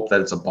of and hope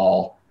that it's a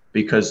ball,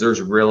 because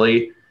there's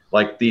really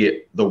like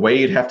the way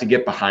you'd have to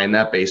get behind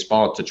that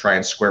baseball to try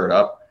and square it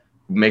up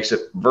makes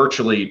it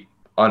virtually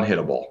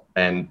unhittable.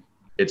 And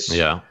it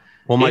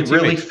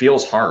really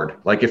feels hard.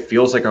 Like it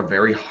feels like a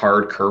very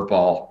hard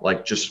curveball,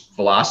 like just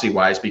velocity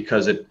wise,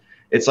 because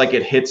it's like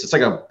it's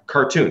like a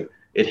cartoon.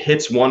 It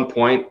hits one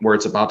point where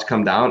it's about to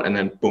come down and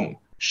then boom,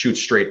 shoots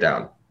straight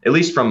down, at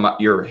least from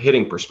your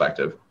hitting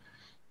perspective.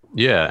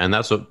 Yeah. And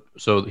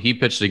so he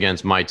pitched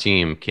against my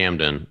team,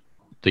 Camden,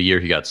 the year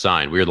he got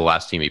signed. We were the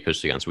last team he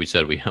pitched against. We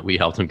said we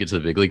helped him get to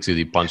the big leagues because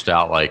he punched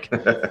out like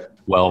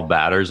 12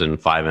 batters in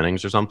 5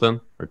 innings or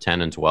something, or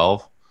 10 and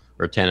 12,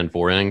 or 10 and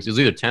 4 innings. It was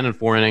either 10 and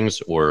 4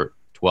 innings or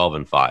 12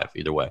 and 5,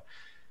 either way.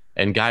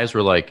 And guys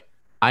were like,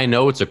 I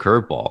know it's a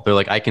curveball. They're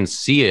like, I can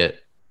see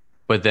it,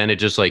 but then it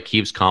just like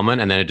keeps coming,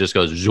 and then it just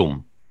goes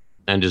zoom.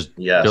 And just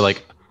They're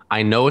like,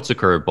 I know it's a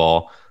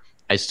curveball.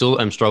 I still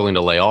am struggling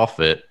to lay off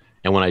it.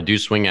 And when I do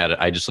swing at it,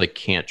 I just like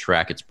can't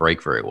track its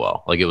break very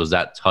well. Like it was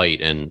that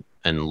tight and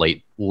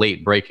late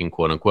breaking,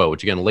 quote unquote,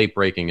 which again, late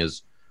breaking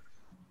is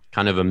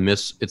kind of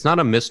it's not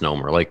a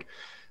misnomer. Like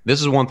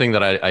this is one thing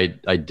that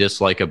I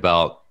dislike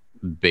about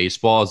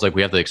baseball is like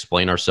we have to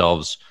explain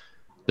ourselves.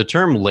 The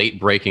term late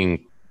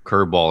breaking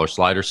curveball or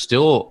slider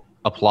still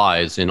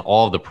applies in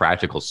all of the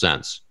practical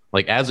sense.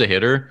 Like as a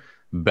hitter,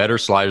 better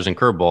sliders and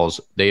curveballs,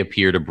 they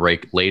appear to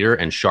break later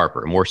and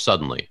sharper, more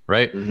suddenly,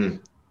 right? Mm-hmm.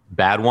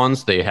 Bad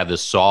ones, they have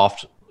this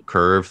soft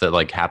curve that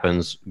like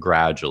happens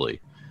gradually.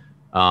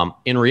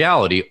 In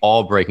reality,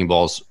 all breaking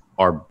balls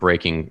are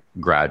breaking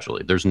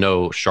gradually. There's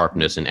no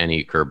sharpness in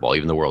any curveball,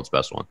 even the world's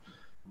best one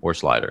or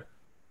slider.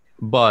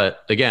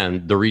 But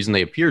again, the reason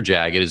they appear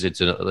jagged is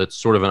it's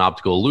sort of an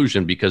optical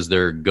illusion because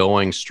they're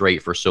going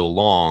straight for so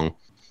long.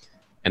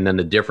 And then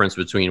the difference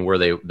between where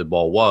the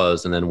ball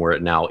was and then where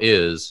it now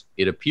is,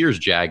 it appears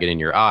jagged in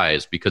your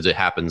eyes because it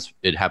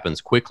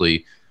happens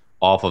quickly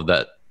off of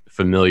that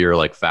familiar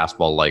like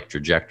fastball like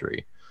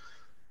trajectory.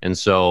 And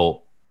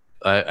so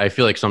I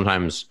feel like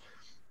sometimes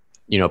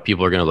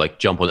people are going to like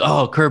jump with,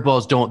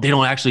 curveballs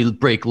don't actually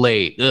break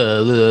late. You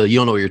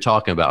don't know what you're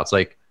talking about. It's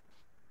like,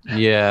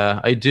 yeah,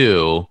 I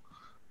do.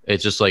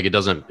 It's just like, it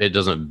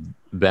doesn't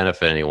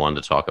benefit anyone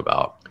to talk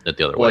about it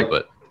the other way,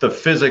 but the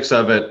physics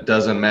of it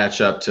doesn't match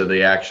up to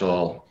the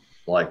actual,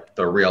 like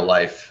the real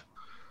life.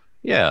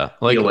 Yeah.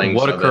 Like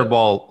what a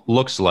curveball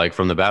looks like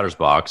from the batter's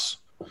box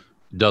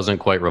doesn't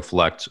quite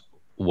reflect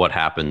what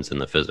happens in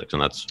the physics.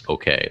 And that's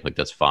okay. Like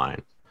that's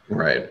fine.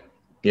 Right.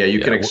 Yeah,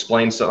 you can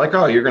explain stuff like,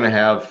 you're going to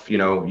have,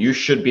 you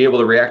should be able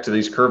to react to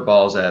these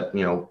curveballs at,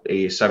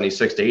 a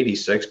 76 to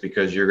 86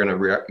 because you're going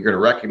to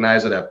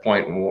recognize it at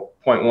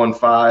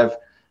 0.15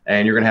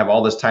 and you're going to have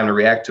all this time to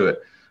react to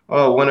it.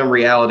 Oh, when in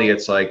reality,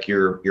 it's like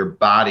your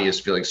body is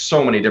feeling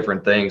so many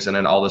different things, and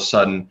then all of a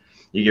sudden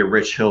you get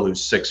Rich Hill,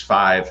 who's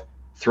 6'5",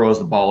 throws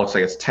the ball, looks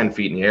like it's 10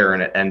 feet in the air,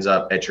 and it ends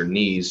up at your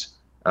knees.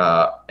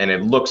 And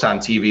it looks on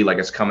TV like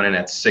it's coming in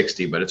at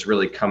 60, but it's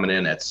really coming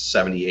in at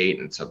 78,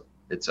 and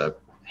it's a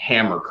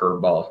hammer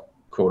curveball,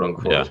 quote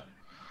unquote. Yeah.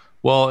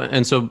 Well,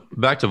 and so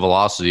back to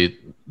velocity,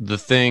 the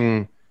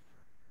thing,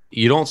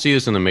 you don't see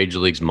this in the major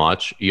leagues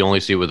much. You only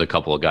see it with a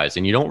couple of guys,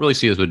 and you don't really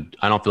see this with,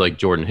 I don't feel like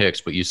Jordan Hicks,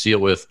 but you see it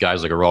with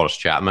guys like Aroldis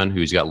Chapman,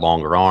 who's got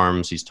longer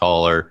arms. He's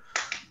taller. I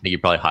think he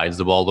probably hides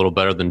the ball a little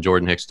better than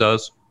Jordan Hicks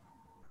does.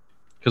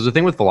 Because the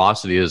thing with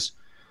velocity is,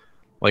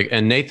 like,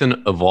 and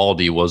Nathan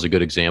Eovaldi was a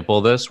good example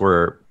of this,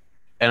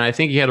 and I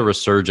think he had a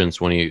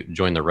resurgence when he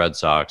joined the Red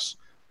Sox.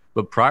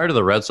 But prior to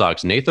the Red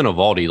Sox, Nathan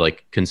Eovaldi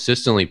like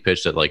consistently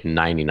pitched at like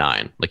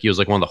 99. Like he was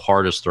like one of the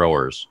hardest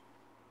throwers.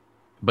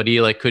 But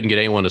he like couldn't get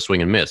anyone to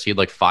swing and miss. He had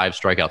like 5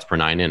 strikeouts per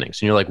 9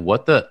 innings. And you're like,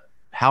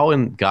 how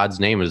in God's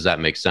name does that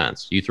make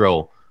sense? You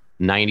throw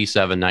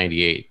 97,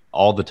 98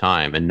 all the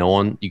time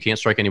and you can't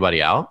strike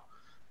anybody out.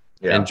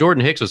 Yeah. And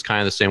Jordan Hicks was kind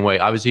of the same way.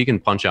 Obviously he can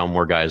punch out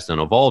more guys than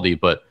Eovaldi,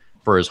 but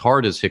for as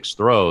hard as Hicks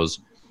throws,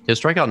 his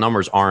strikeout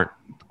numbers aren't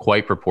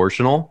quite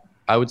proportional,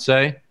 I would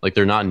say. Like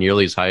they're not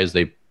nearly as high as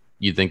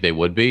you'd think they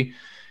would be.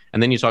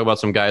 And then you talk about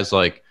some guys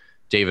like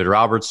David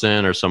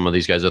Robertson or some of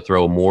these guys that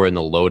throw more in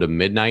the low to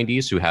mid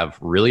 90s who have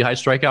really high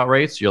strikeout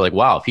rates, you're like,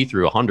 wow, if he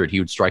threw 100, he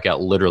would strike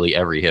out literally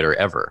every hitter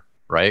ever,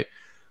 right?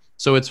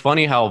 So it's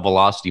funny how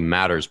velocity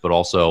matters, but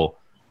also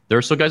there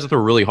are still guys that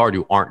throw really hard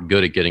who aren't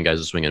good at getting guys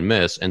to swing and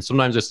miss. And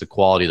sometimes it's the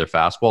quality of their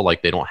fastball.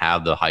 Like they don't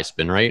have the high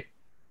spin rate.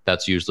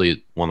 That's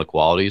usually one of the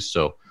qualities.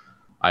 So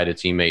I had a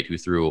teammate who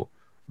threw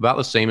about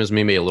the same as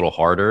me, maybe a little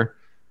harder,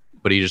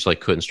 but he just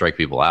like couldn't strike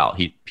people out.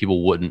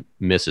 People wouldn't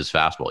miss his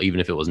fastball, even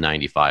if it was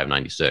 95,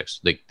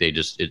 96.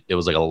 It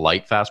was like a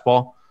light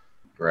fastball.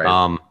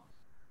 Right.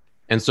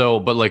 And so,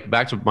 but like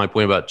back to my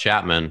point about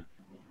Chapman,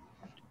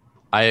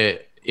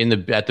 at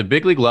the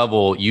big league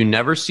level, you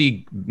never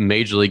see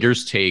major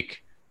leaguers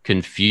take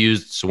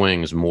confused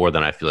swings more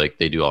than I feel like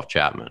they do off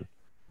Chapman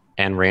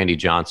and Randy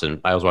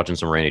Johnson. I was watching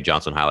some Randy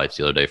Johnson highlights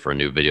the other day for a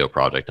new video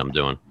project I'm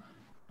doing.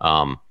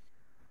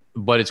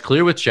 But it's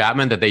clear with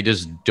Chapman that they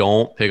just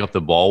don't pick up the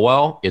ball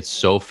well. It's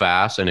so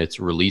fast and it's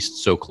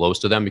released so close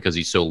to them because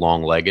he's so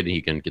long-legged and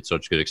he can get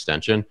such good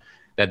extension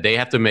that they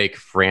have to make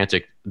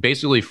frantic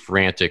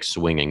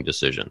swinging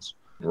decisions.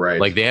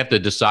 Right. Like they have to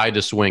decide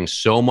to swing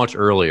so much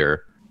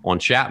earlier on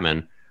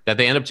Chapman that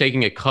they end up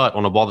taking a cut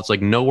on a ball that's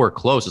like nowhere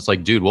close. It's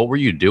like, dude, what were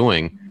you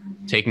doing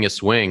taking a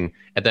swing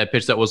at that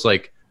pitch that was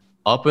like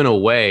up and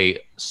away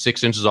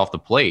 6 inches off the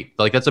plate?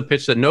 Like that's a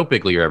pitch that no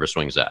big leaguer ever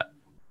swings at.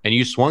 And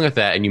you swung at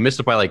that and you missed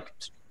it by like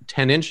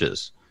 10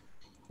 inches.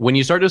 When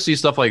you start to see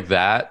stuff like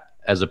that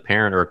as a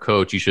parent or a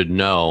coach, you should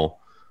know,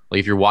 like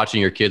if you're watching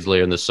your kids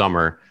later in the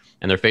summer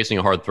and they're facing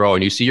a hard throw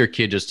and you see your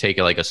kid just take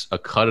like a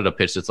cut at a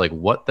pitch that's like,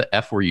 what the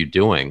F were you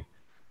doing?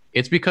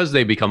 It's because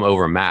they become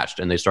overmatched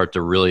and they start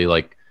to really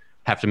like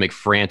have to make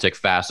frantic,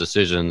 fast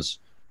decisions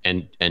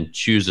and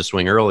choose to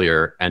swing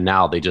earlier. And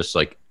now they just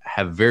like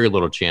have very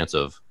little chance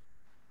of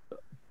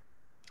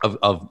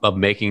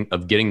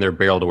getting their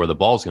barrel to where the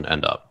ball's going to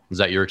end up. Is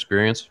that your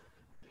experience?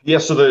 Yeah.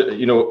 So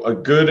a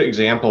good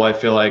example I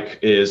feel like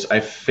is I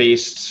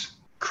faced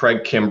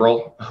Craig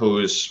Kimbrell,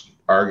 who's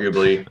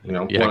arguably,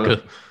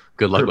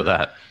 good luck with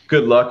that.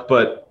 Good luck.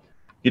 But,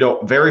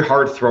 very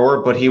hard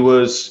thrower, but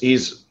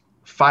he's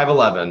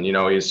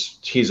 5'11",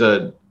 he's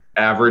a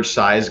average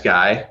size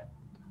guy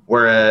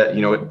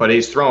where, but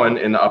he's throwing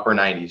in the upper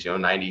 90s,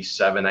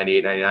 97,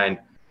 98, 99.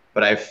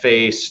 But I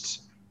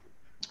faced,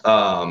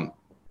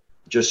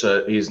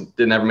 he's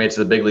never made it to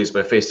the big leagues,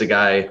 but I faced a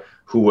guy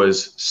who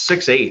was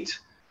 6'8",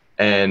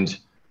 and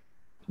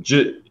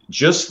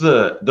just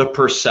the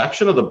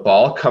perception of the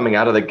ball coming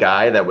out of the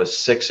guy that was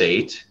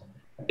 6'8"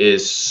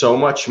 is so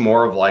much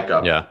more of like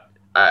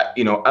I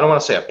don't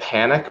want to say a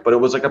panic, but it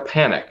was like a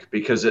panic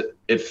because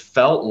it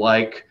felt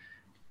like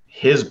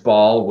his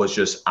ball was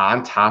just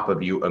on top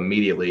of you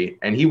immediately,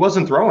 and he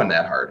wasn't throwing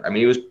that hard. I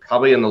mean, he was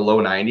probably in the low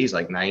 90s,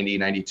 like 90,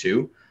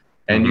 92.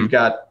 And you've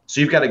got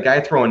a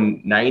guy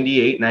throwing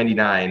 98,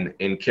 99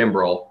 in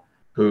Kimbrell,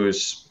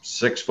 who's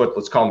 6 foot,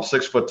 let's call him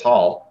 6 foot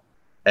tall.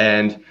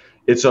 And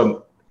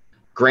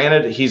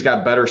granted, he's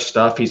got better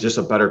stuff. He's just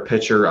a better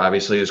pitcher.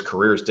 Obviously his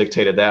career has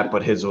dictated that,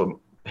 but his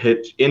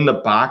hit in the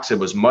box, it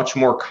was much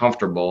more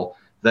comfortable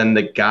than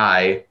the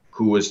guy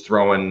who was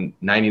throwing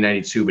 90,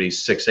 92, but he's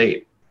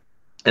 6'8".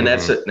 And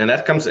that's it. And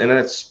that comes, and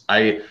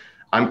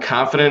I'm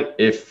confident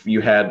if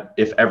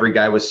every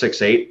guy was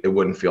 6'8", it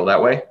wouldn't feel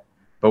that way.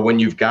 But when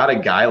you've got a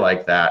guy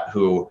like that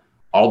who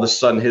all of a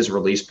sudden his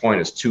release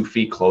point is 2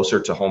 feet closer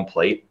to home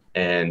plate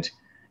and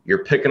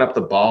you're picking up the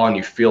ball and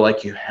you feel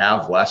like you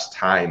have less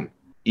time,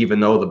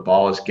 even though the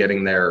ball is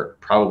getting there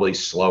probably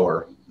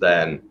slower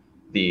than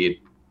the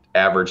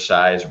average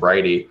size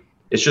righty,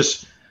 it's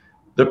just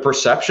the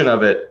perception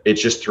of it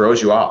just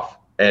throws you off.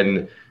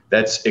 And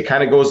it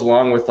kind of goes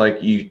along with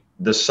like the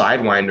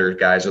sidewinder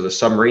guys or the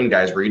submarine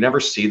guys where you never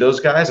see those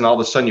guys and all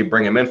of a sudden you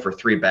bring them in for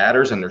 3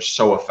 batters and they're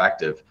so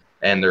effective.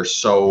 And they're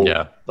so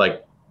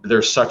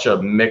there's such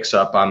a mix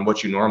up on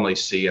what you normally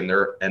see,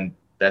 and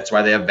that's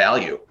why they have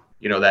value.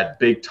 That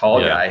big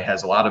tall guy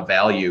has a lot of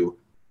value.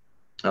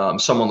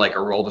 Someone like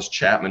Aroldis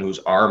Chapman, whose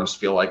arms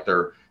feel like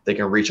they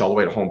can reach all the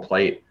way to home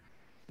plate.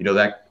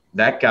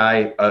 That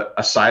guy,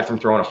 aside from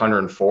throwing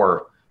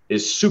 104,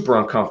 is super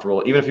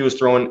uncomfortable, even if he was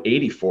throwing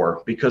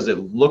 84, because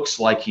it looks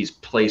like he's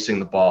placing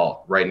the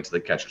ball right into the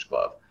catcher's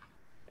glove,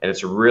 and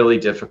it's really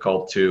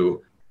difficult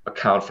to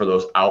account for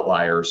those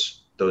outliers.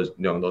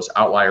 Those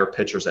outlier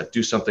pitchers that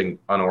do something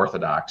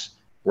unorthodox,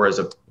 whereas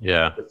a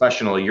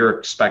professional, you're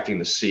expecting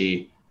to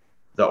see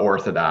the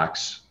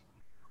orthodox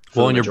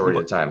for the majority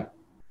of the time.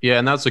 Yeah,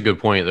 and that's a good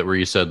point where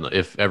you said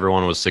if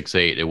everyone was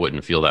 6'8", it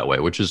wouldn't feel that way,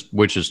 which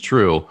is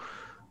true,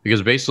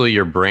 because basically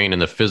your brain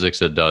and the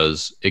physics it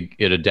does,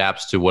 it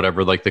adapts to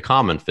whatever like the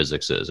common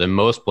physics is, and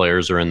most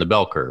players are in the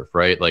bell curve,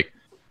 right? Like,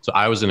 so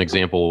I was an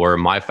example where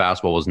my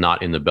fastball was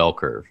not in the bell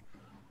curve,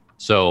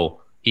 so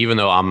even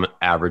though I'm an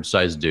average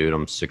sized dude,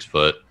 I'm 6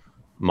 foot,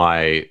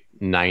 my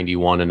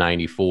 91 to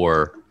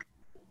 94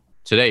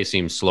 today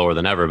seems slower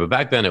than ever. But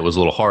back then it was a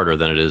little harder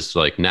than it is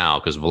like now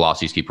because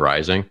velocities keep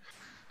rising.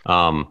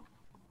 And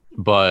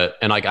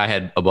like I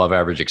had above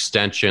average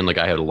extension, like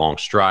I had a long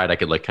stride. I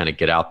could like kind of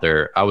get out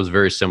there. I was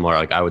very similar.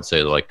 Like I would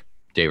say like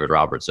David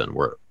Robertson,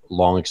 where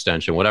long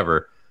extension,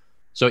 whatever.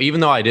 So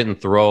even though I didn't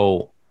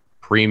throw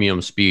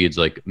premium speeds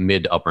like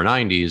mid to upper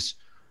 90s,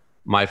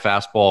 my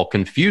fastball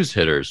confused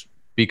hitters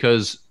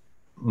because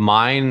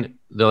mine,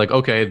 they're like,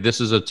 okay,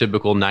 this is a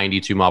typical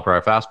 92 mile per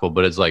hour fastball,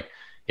 but it's like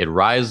it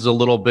rises a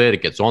little bit,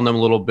 it gets on them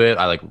a little bit.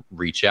 I like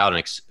reach out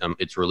and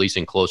it's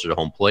releasing closer to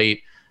home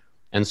plate.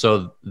 And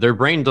so their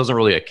brain doesn't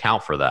really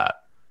account for that.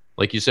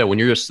 Like you said, when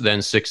you're just then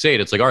 6'8",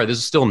 it's like, all right, this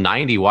is still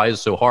 90. Why is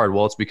it so hard?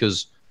 Well, it's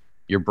because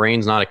your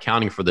brain's not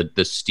accounting for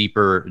the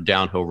steeper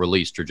downhill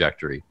release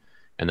trajectory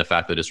and the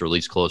fact that it's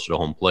released closer to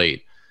home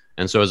plate.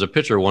 And so as a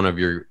pitcher,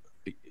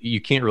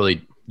 you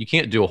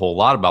can't do a whole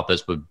lot about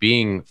this, but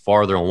being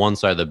farther on one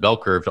side of the bell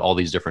curve to all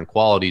these different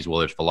qualities,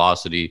 whether it's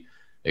velocity,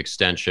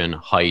 extension,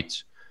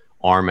 height,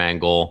 arm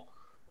angle,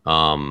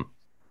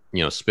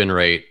 spin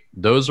rate,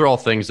 those are all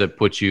things that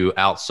put you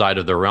outside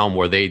of the realm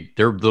where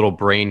their little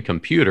brain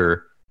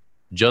computer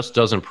just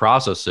doesn't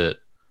process it,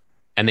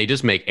 and they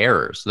just make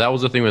errors. That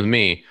was the thing with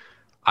me.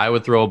 I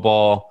would throw a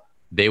ball,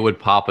 they would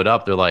pop it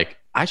up. They're like,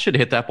 I should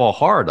hit that ball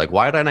hard. Like,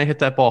 why did I not hit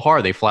that ball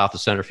hard? They fly off the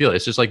center field.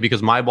 It's just like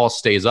because my ball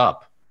stays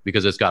up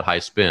because it's got high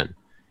spin.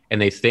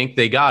 And they think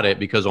they got it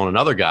because on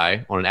another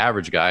guy, on an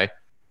average guy,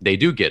 they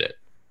do get it.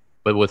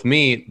 But with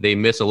me, they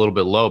miss a little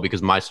bit low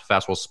because my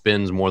fastball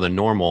spins more than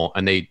normal,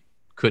 and they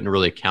couldn't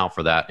really account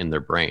for that in their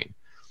brain.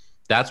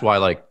 That's why,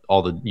 like,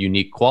 all the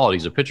unique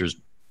qualities of pitchers,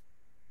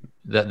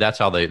 that's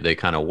how they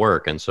kind of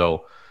work. And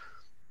so,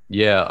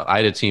 yeah, I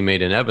had a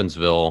teammate in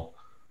Evansville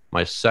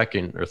my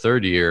second or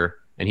third year,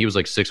 and he was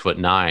like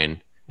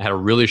 6'9", had a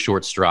really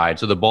short stride.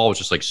 So the ball was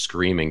just like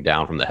screaming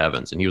down from the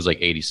heavens, and he was like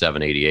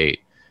 87, 88.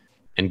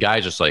 And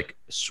guys just like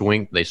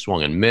they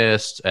swung and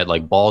missed at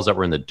like balls that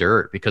were in the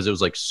dirt because it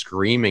was like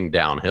screaming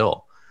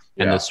downhill.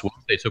 And the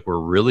swings they took were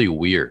really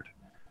weird.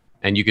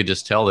 And you could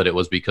just tell that it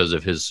was because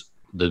of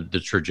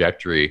the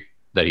trajectory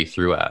that he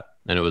threw at.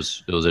 And it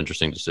was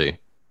interesting to see.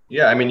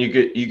 Yeah, I mean,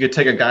 you could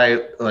take a guy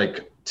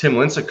like Tim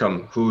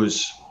Lincecum,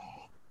 who's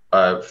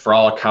for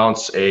all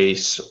accounts a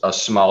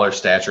smaller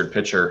statured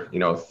pitcher,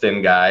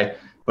 thin guy,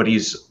 but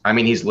he's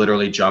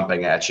literally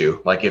jumping at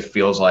you. Like, it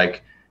feels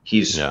like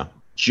he's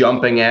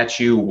jumping at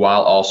you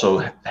while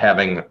also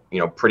having,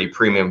 pretty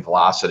premium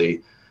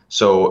velocity.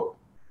 So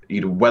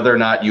whether or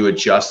not you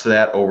adjust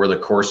that over the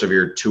course of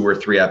your 2 or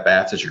 3 at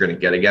bats that you're going to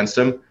get against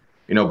him,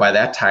 by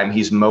that time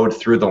he's mowed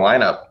through the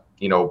lineup,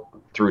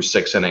 through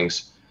 6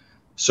 innings.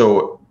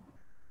 So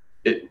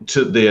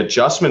to the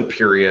adjustment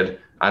period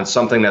on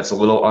something that's a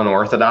little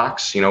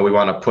unorthodox, we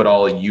want to put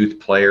all youth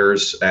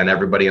players and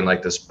everybody in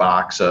like this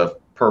box of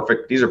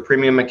perfect. These are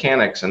premium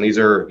mechanics, and these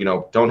are,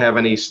 don't have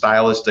any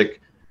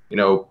stylistic,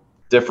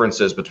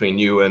 differences between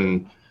you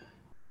and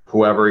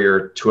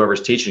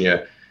whoever's teaching you.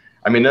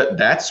 I mean,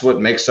 that's what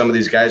makes some of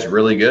these guys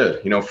really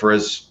good. For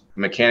as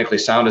mechanically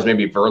sound as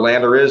maybe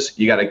Verlander is,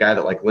 you got a guy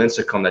that like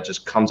Lincecum that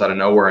just comes out of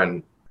nowhere,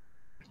 and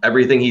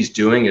everything he's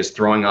doing is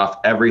throwing off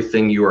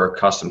everything you are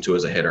accustomed to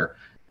as a hitter,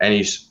 and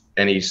he's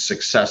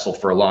successful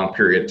for a long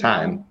period of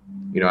time.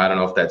 I don't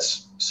know if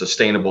that's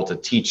sustainable to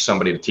teach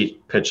somebody to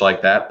pitch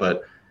like that,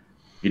 but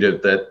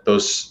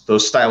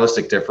those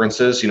stylistic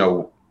differences,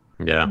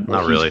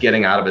 not really. He's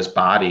getting out of his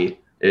body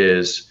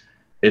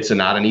it's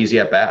not an easy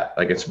at bat.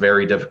 Like, it's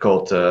very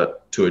difficult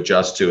to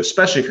adjust to,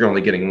 especially if you're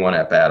only getting 1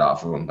 at bat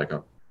off of him, like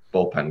a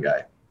bullpen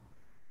guy.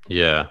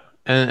 Yeah.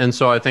 And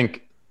so I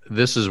think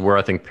this is where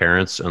I think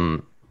parents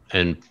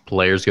and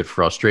players get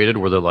frustrated,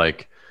 where they're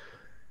like,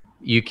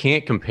 you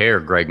can't compare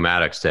Greg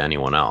Maddux to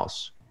anyone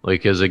else.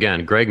 Like, because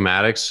again, Greg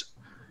Maddux,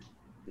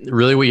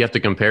 really what you have to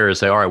compare is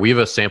say, all right, we have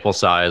a sample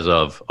size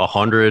of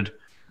 100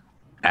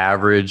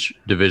 average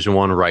Division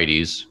I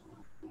righties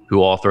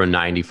who all throw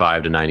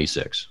 95 to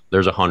 96.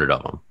 There's 100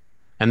 of them.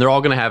 And they're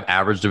all going to have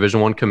average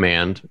Division I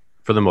command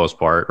for the most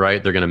part,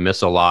 right? They're going to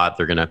miss a lot.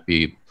 They're going to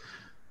be,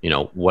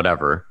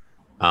 whatever.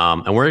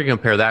 And we're going to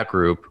compare that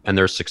group and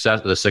the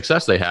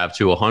success they have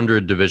to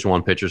 100 Division I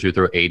pitchers who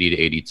throw 80 to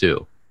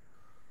 82.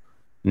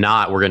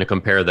 We're going to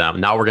compare them.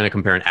 Now we're going to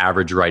compare an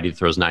average righty that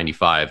throws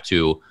 95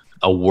 to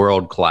a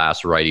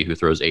world-class righty who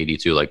throws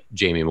 82, like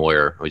Jamie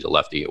Moyer, who's a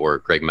lefty, or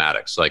Greg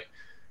Maddux. Like,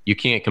 you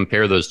can't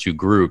compare those two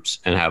groups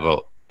and have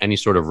any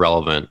sort of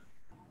relevant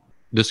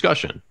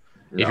discussion.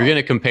 No. If you're going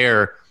to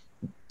compare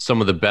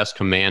some of the best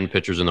command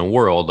pitchers in the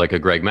world, like a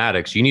Greg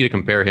Maddux, you need to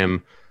compare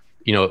him,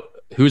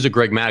 who's a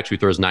Greg Maddux who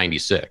throws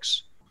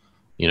 96?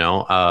 I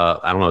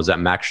don't know, is that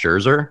Max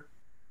Scherzer?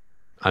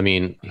 I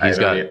mean,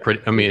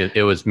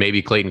 it was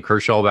maybe Clayton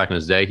Kershaw back in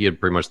his day. He had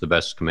pretty much the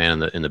best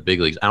command in the big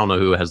leagues. I don't know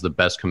who has the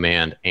best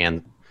command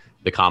and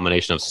the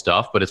combination of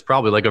stuff, but it's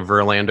probably like a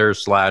Verlander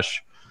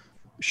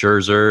 /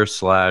 Scherzer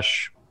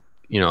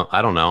 /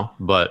 I don't know.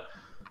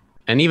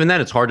 And even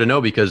then, it's hard to know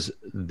because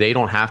they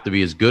don't have to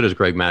be as good as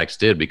Greg Maddux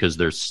did because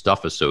their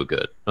stuff is so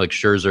good. Like,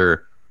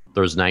 Scherzer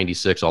throws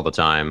 96 all the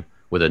time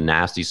with a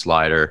nasty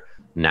slider,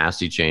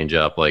 nasty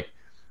changeup. Like,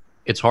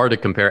 it's hard to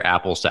compare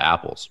apples to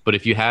apples. But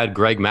if you had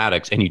Greg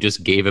Maddux and you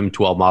just gave him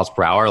 12 miles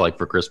per hour, like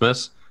for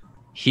Christmas,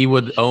 he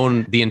would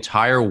own the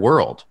entire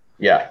world.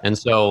 Yeah. And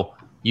so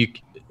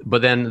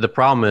but then the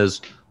problem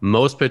is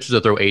most pitchers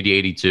that throw 80,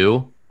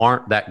 82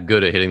 aren't that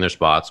good at hitting their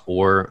spots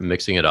or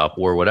mixing it up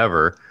or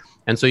whatever.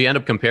 And so you end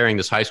up comparing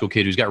this high school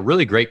kid who's got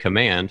really great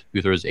command,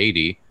 who throws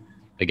 80,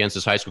 against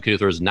this high school kid who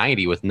throws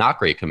 90 with not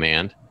great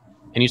command.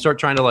 And you start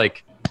trying to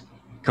like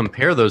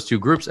compare those two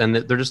groups, and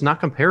they're just not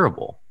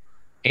comparable.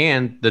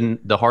 And then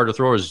the harder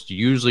thrower is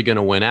usually going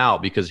to win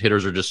out because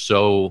hitters are just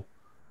so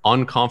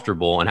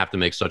uncomfortable and have to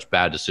make such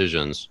bad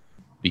decisions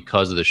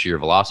because of the sheer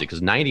velocity.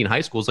 Because 90 in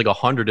high school is like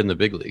 100 in the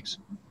big leagues.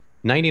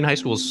 90 in high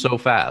school is so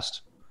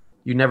fast.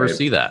 You never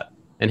see that.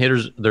 And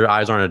hitters, their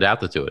eyes aren't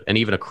adapted to it. And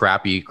even a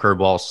crappy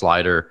curveball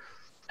slider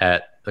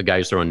at a guy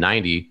who's throwing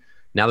 90,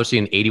 now they're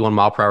seeing 81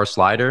 mile per hour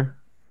slider.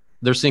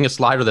 They're seeing a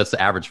slider that's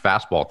the average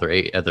fastball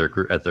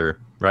at their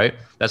right.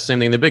 That's the same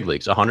thing in the big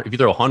leagues. 100. If you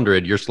throw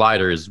 100, your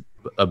slider is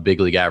a big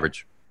league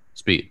average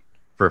speed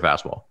for a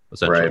fastball,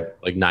 essentially,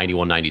 like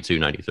 91, 92,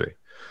 93.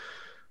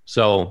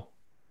 So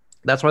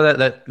that's why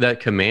that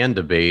command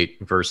debate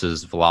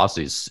versus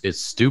velocity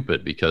is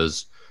stupid,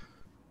 because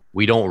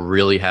we don't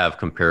really have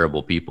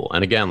comparable people.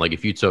 And again, like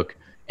if you took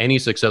any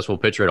successful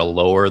pitcher at a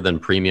lower than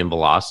premium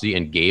velocity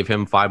and gave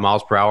him 5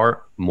 miles per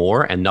hour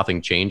more and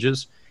nothing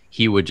changes,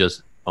 he would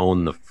just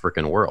own the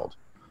freaking world.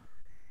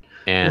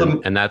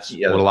 And that's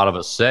what a lot of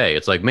us say.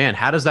 It's like, man,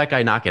 how does that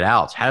guy not get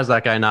outs? How does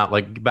that guy not,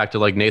 like, back to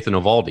like Nathan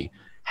Eovaldi,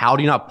 how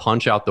do you not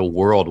punch out the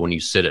world when you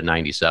sit at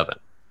 97?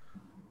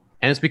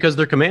 And it's because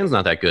their command's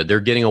not that good. They're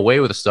getting away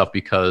with the stuff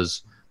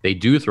because they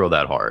do throw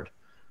that hard.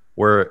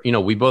 Where, you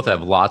know, we both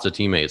have lots of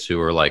teammates who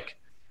are like,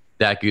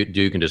 that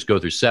dude can just go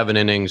through 7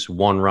 innings,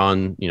 1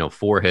 run,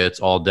 4 hits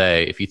all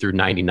day. If he threw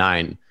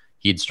 99,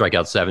 he'd strike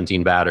out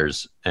 17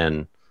 batters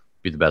and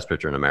be the best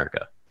pitcher in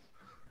America.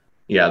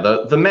 Yeah,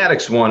 the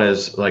Maddox one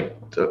is like,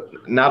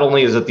 not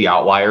only is it the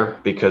outlier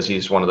because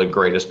he's one of the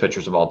greatest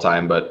pitchers of all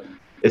time, but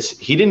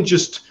he didn't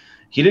just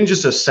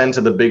ascend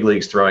to the big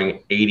leagues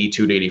throwing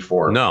 82 to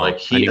 84. No, like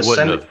he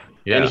ascended,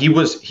 and he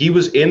was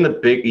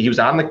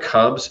on the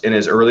Cubs in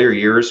his earlier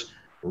years,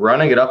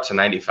 running it up to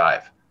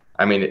 95.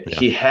 I mean,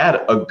 he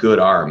had a good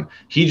arm.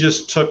 He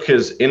just took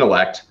his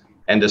intellect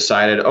and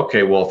decided,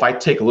 okay, well, if I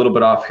take a little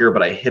bit off here,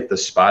 but I hit the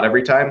spot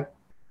every time,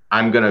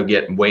 I'm going to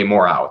get way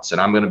more outs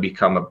and I'm going to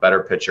become a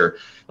better pitcher.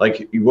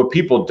 Like, what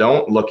people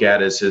don't look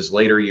at is his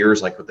later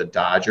years, like with the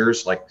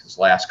Dodgers, like his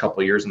last couple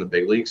of years in the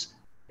big leagues.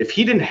 If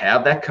he didn't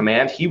have that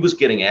command, he was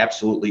getting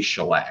absolutely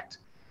shellacked.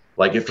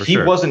 Like, if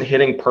he wasn't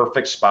hitting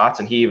perfect spots,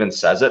 and he even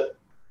says it,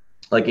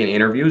 like in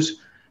interviews,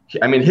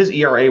 I mean, his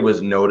ERA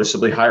was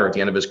noticeably higher at the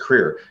end of his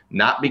career,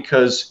 not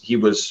because he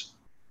was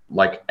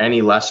like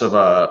any less of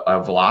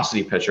a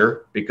velocity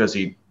pitcher because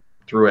he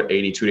threw at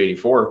 82 to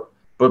 84,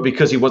 but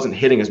because he wasn't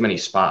hitting as many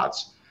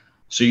spots.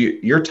 So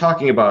you're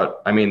talking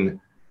about, I mean,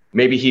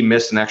 maybe he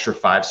missed an extra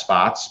 5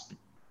 spots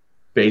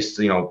based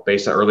on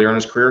earlier in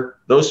his career.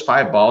 Those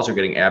 5 balls are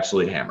getting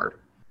absolutely hammered.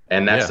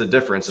 And that's the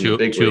difference in the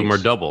big leagues. 2 of them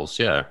are doubles,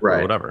 right.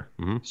 Or whatever.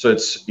 Mm-hmm. So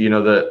it's,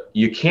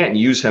 you can't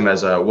use him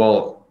as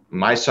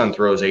my son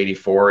throws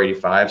 84,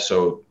 85,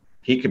 so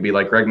he could be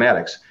like Greg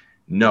Maddux.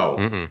 No,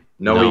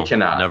 he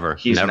cannot. Never.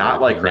 He's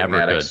not like Greg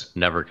Maddux.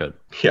 Never could.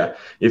 Yeah.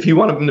 If you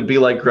want him to be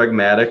like Greg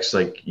Maddux,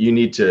 like you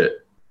need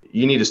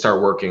to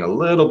start working a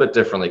little bit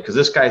differently, because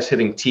this guy's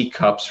hitting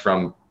teacups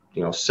from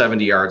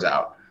 70 yards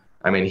out.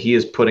 I mean, he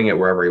is putting it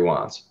wherever he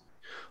wants.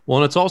 Well,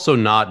 and it's also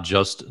not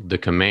just the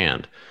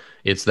command.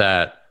 It's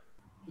that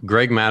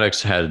Greg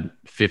Maddux had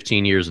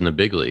 15 years in the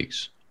big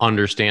leagues,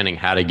 understanding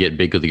how to get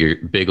big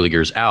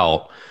leaguers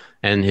out,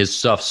 and his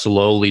stuff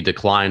slowly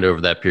declined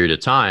over that period of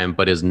time,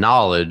 but his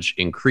knowledge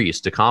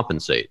increased to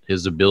compensate.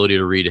 His ability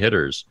to read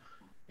hitters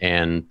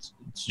and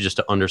just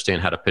to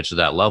understand how to pitch at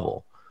that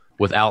level.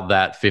 Without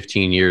that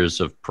 15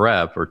 years of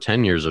prep, or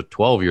 10 years of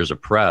 12 years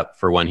of prep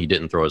for when he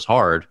didn't throw as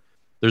hard,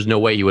 there's no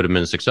way he would have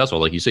been successful.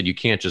 Like you said, you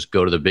can't just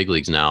go to the big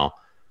leagues now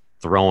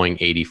throwing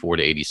 84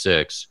 to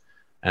 86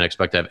 and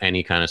expect to have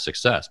any kind of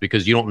success,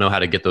 because you don't know how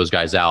to get those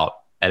guys out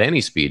at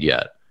any speed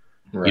yet.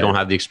 Right. You don't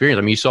have the experience.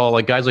 I mean, you saw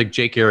like guys like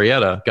Jake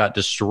Arrieta got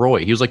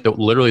destroyed. He was like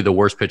literally the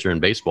worst pitcher in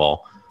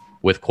baseball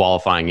with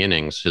qualifying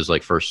innings his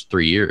like first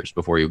 3 years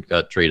before he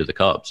got traded to the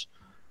Cubs.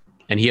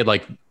 And he had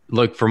like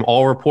from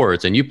all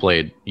reports, and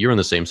you're in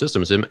the same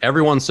system as him,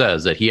 everyone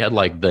says that he had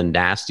like the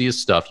nastiest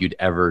stuff you'd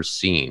ever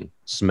seen,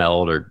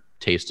 smelled or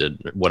tasted,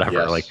 whatever.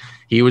 Yes. Like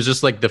he was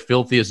just like the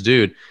filthiest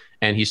dude,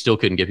 and he still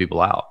couldn't get people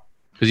out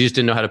because he just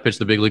didn't know how to pitch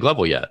the big league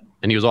level yet.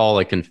 And he was all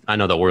like, I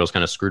know the Orioles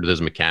kind of screwed with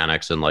his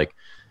mechanics, and like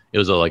it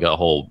was like a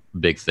whole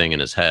big thing in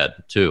his head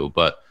too.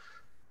 But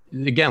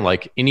again,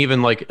 like, and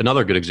even like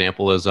another good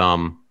example is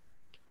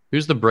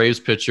who's the Braves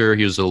pitcher?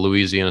 He was a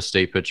Louisiana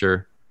State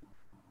pitcher.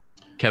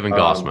 Kevin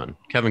Gossman.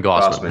 Kevin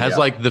Gossman has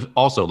like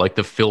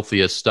the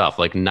filthiest stuff,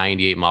 like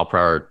 98 mile per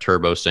hour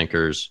turbo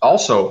sinkers.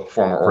 Also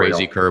former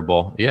crazy Oriole.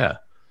 Curveball. Yeah.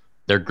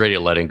 They're great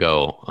at letting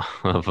go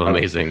of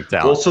amazing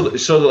talent. Well,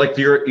 so like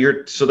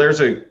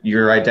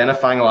you're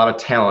identifying a lot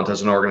of talent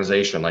as an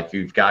organization. Like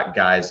you've got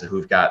guys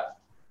who've got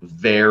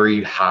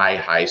very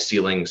high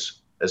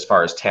ceilings as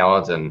far as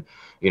talent and,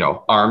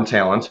 arm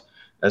talent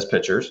as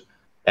pitchers.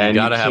 And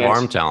you got to have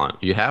arm talent.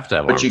 You have to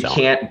have arm talent. But you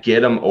can't get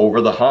them over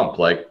the hump.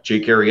 Like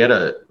Jake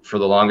Arrieta for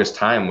the longest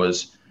time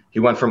was He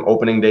went from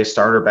opening day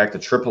starter back to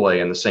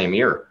AAA in the same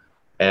year.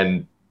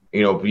 And,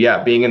 you know,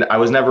 yeah, I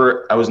was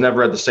never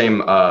at the same,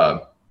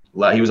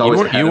 he was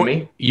always ahead of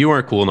me. You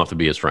weren't cool enough to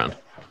be his friend.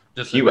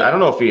 I don't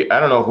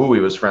know who he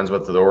was friends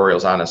with the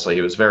Orioles, honestly.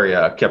 He was very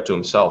kept to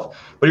himself.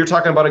 But you're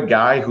talking about a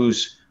guy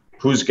who's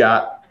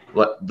got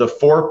the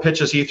 4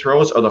 pitches he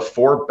throws are the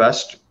 4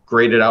 best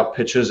graded out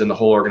pitches in the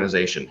whole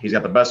organization. He's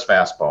got the best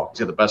fastball. He's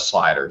got the best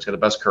slider. He's got the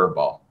best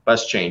curveball,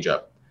 best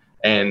changeup.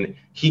 And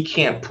he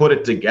can't put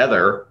it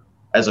together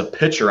as a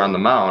pitcher on the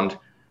mound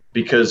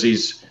because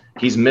he's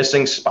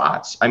missing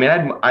spots. I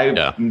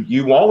mean,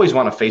 you always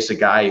want to face a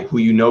guy who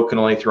you know can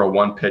only throw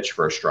 1 pitch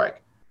for a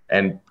strike.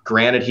 And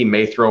granted, he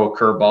may throw a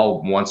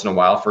curveball once in a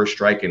while for a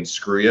strike and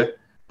screw you.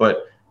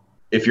 But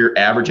if you're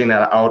averaging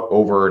that out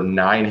over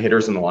 9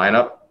 hitters in the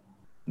lineup,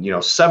 you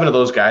know, 7 of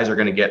those guys are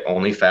going to get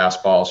only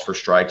fastballs for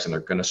strikes, and they're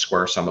going to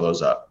square some of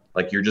those up.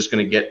 Like, you're just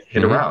going to get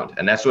hit around.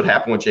 And that's what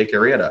happened with Jake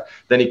Arrieta.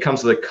 Then he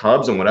comes to the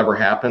Cubs, and whatever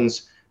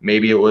happens,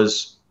 maybe it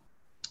was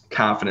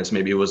confidence,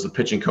 maybe it was the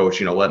pitching coach,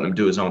 you know, letting him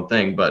do his own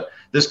thing. But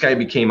this guy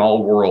became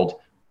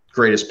all-world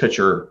greatest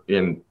pitcher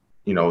in,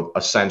 you know,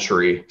 a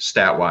century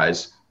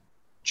stat-wise,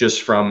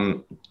 just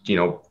from, you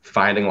know,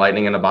 finding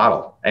lightning in a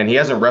bottle. And he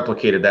hasn't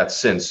replicated that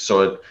since.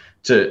 So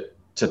to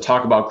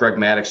talk about Greg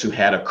Maddux, who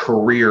had a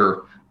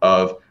career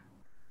of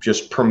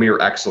just premier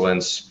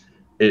excellence,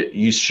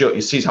 you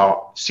see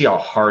how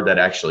hard that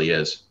actually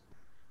is.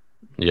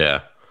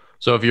 Yeah.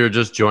 So if you're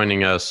just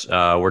joining us,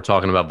 we're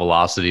talking about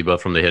velocity,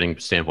 both from the hitting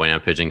standpoint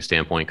and pitching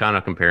standpoint, kind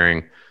of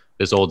comparing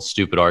this old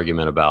stupid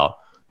argument about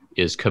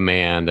is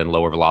command and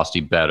lower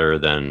velocity better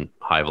than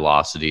high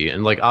velocity.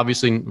 And like,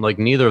 obviously, like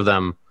neither of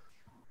them,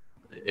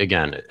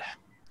 again,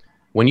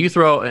 when you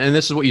throw, and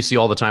this is what you see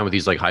all the time with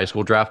these like high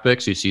school draft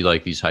picks, you see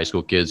like these high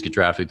school kids get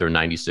drafted, they're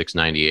 96,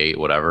 98,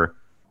 whatever.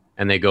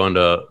 And they go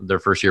into their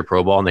first year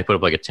pro ball and they put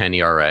up like a 10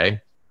 ERA. And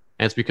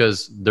it's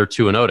because they're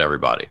 2-0 to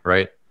everybody,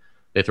 right?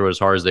 They throw as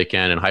hard as they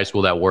can. In high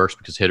school, that works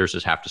because hitters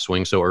just have to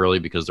swing so early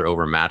because they're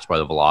overmatched by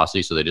the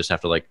velocity. So they just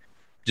have to like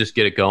just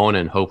get it going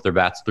and hope their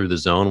bat's through the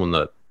zone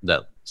when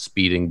that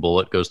speeding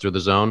bullet goes through the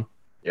zone.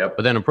 Yep.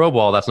 But then in pro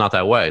ball, that's not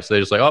that way. So they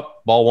just like, oh,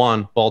 ball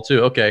 1, ball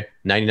 2, okay,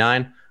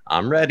 99,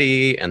 I'm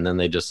ready. And then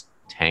they just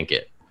tank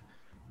it.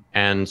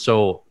 And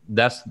so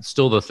that's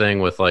still the thing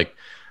with like,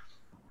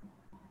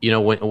 you know,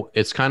 when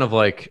it's kind of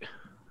like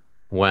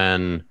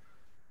when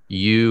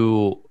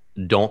you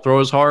don't throw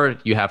as hard,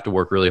 you have to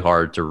work really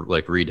hard to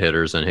like read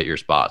hitters and hit your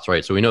spots,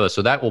 right? So we know that.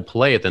 So that will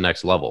play at the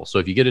next level. So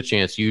if you get a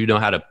chance, you know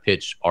how to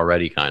pitch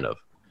already, kind of.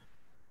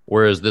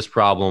 Whereas this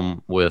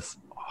problem with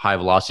high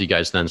velocity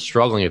guys then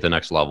struggling at the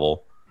next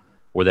level,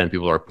 where then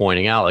people are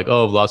pointing out like,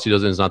 oh, velocity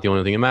is not the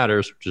only thing that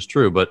matters, which is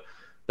true. But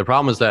the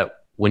problem is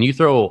that when you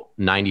throw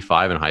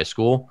 95 in high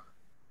school,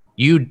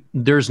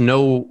 there's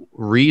no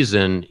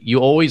reason. You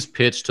always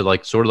pitch to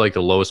like sort of like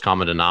the lowest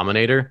common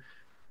denominator.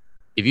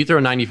 If you throw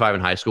 95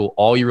 in high school,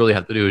 all you really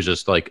have to do is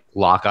just like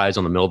lock eyes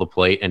on the middle of the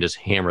plate and just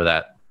hammer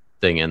that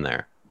thing in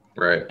there.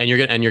 Right. And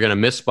you're gonna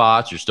miss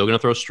spots. You're still gonna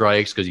throw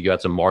strikes because you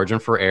got some margin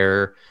for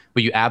error.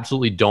 But you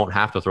absolutely don't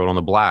have to throw it on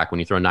the black when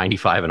you throw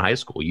 95 in high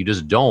school. You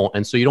just don't,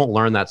 and so you don't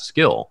learn that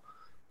skill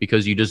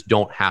because you just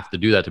don't have to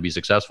do that to be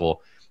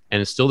successful.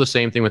 And it's still the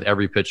same thing with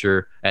every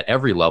pitcher at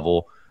every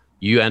level.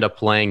 You end up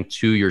playing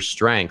to your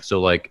strength.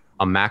 So like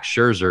a Max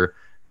Scherzer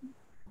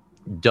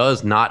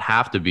does not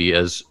have to be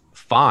as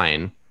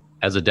fine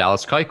as a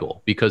Dallas Keuchel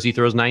because he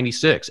throws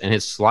 96 and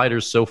his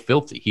slider's so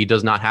filthy. He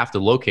does not have to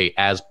locate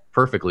as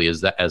perfectly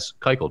as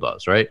Keuchel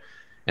does, right?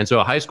 And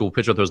so a high school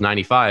pitcher throws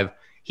 95,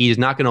 he's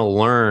not going to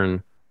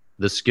learn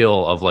the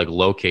skill of like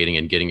locating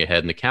and getting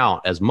ahead in the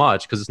count as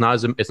much because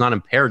it's not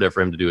imperative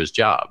for him to do his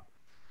job.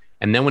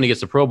 And then when he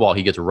gets to pro ball,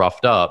 he gets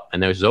roughed up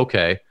and then he says,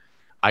 okay,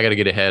 I got to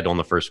get ahead on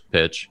the first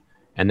pitch.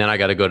 And then I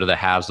got to go to the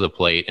halves of the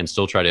plate and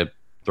still try to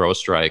throw a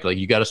strike. Like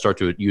you got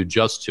to you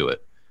adjust to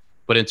it.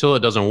 But until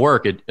it doesn't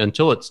work,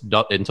 until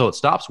it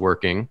stops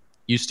working,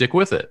 you stick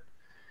with it.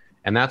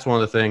 And that's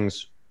one of the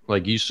things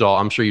like you saw.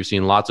 I'm sure you've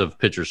seen lots of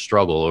pitchers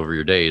struggle over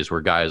your days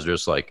where guys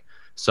just like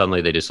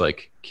suddenly they just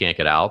like can't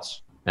get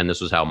outs. And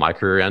this was how my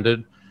career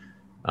ended.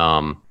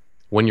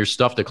 When your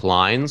stuff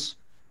declines,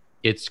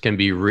 it can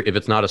be if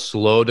it's not a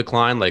slow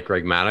decline like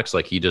Greg Maddux,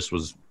 like he just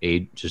was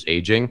just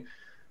aging.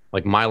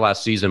 Like my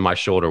last season, my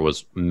shoulder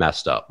was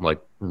messed up, like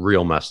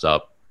real messed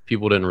up.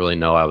 People didn't really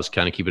know. I was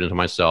kind of keeping it to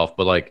myself,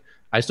 but like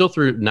I still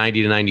threw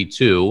 90 to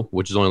 92,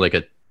 which is only like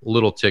a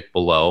little tick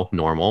below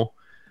normal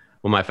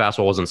when my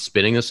fastball wasn't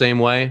spinning the same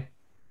way.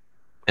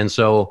 And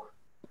so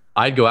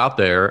I'd go out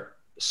there,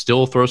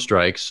 still throw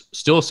strikes,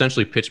 still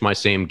essentially pitch my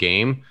same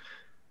game.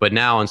 But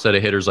now instead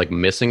of hitters like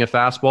missing a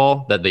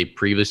fastball that they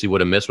previously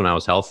would have missed when I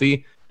was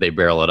healthy, they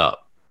barrel it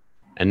up.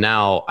 And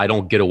now I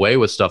don't get away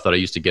with stuff that I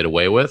used to get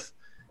away with.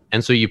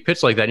 And so you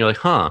pitch like that and you're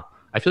like,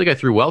 I feel like I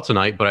threw well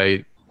tonight, but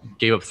I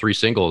gave up 3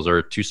 singles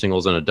or 2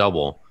 singles and a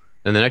double.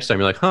 And the next time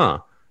you're like,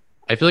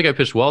 I feel like I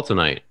pitched well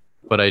tonight,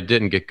 but I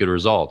didn't get good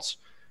results.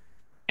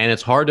 And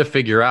it's hard to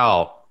figure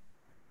out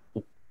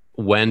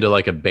when to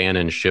like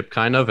abandon ship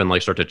kind of and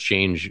like start to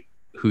change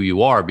who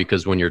you are,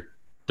 because when you're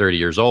 30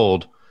 years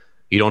old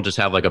You don't just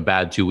have like a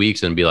bad 2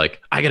 weeks and be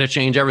like, I got to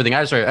change everything.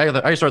 I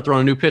start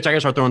throwing a new pitch. I got to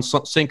start throwing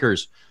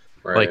sinkers.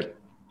 Right. Like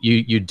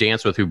you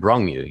dance with who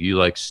brung you. You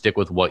like stick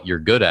with what you're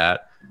good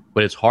at,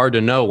 but it's hard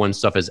to know when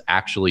stuff has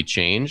actually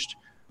changed.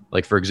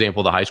 Like, for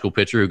example, the high school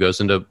pitcher who goes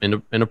into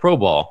pro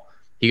ball,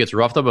 he gets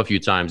roughed up a few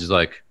times. He's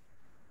like,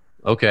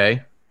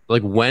 okay,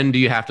 like when do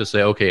you have to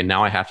say, okay,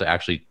 now I have to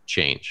actually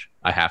change.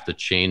 I have to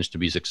change to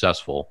be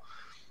successful.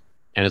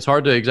 And it's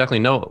hard to exactly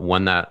know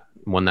when that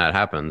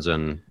happens.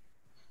 And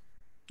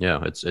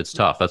yeah, it's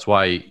tough. That's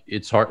why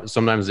it's hard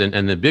sometimes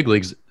in the big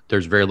leagues,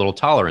 there's very little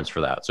tolerance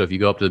for that. So if you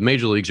go up to the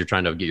major leagues, you're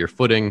trying to get your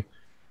footing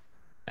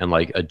and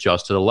like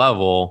adjust to the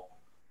level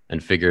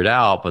and figure it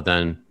out, but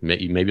then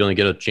maybe only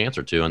get a chance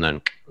or two and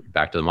then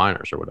back to the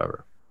minors or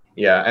whatever.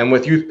 Yeah, and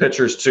with youth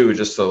pitchers too,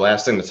 just the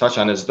last thing to touch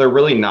on is they're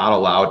really not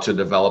allowed to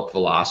develop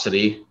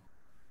velocity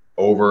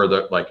over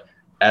the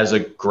as a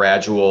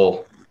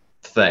gradual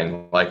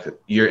thing. Like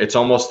it's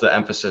almost the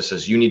emphasis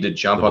is you need to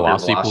jump up your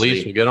velocity.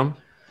 Police, you get them.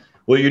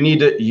 Well,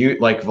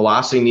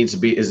 velocity needs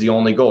to is the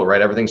only goal,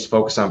 right? Everything's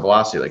focused on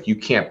velocity. Like you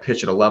can't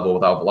pitch at a level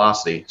without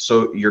velocity.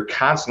 So you're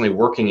constantly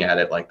working at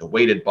it, like the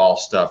weighted ball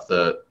stuff,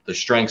 the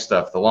strength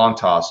stuff, the long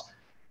toss,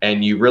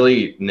 and you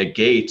really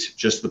negate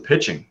just the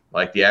pitching,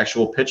 like the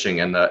actual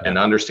pitching and the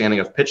understanding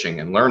of pitching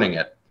and learning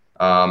it.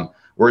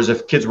 Whereas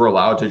if kids were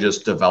allowed to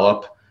just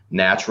develop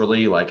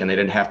naturally, and they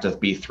didn't have to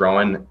be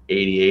throwing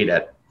 88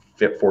 at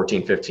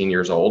 14, 15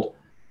 years old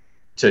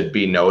to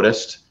be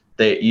noticed,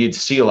 you'd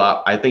see a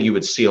lot. I think you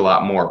would see a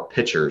lot more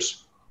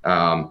pitchers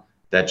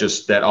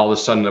that all of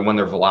a sudden when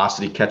their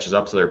velocity catches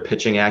up to their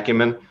pitching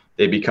acumen,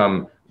 they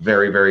become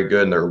very, very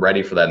good and they're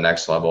ready for that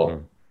next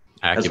level.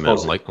 Acumen,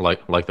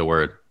 like the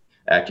word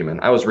acumen.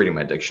 I was reading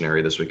my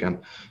dictionary this weekend.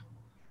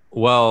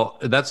 Well,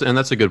 that's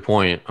a good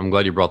point. I'm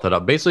glad you brought that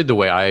up. Basically, the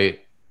way I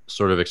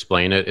sort of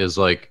explain it is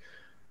like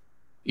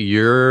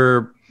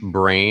your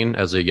brain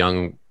as a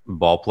young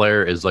ball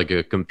player is like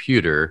a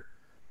computer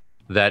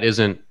that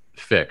isn't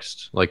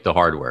fixed, like the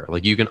hardware.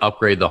 Like you can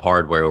upgrade the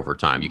hardware over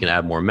time. You can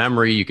add more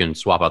memory. You can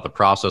swap out the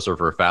processor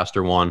for a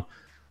faster one,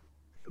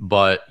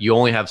 but you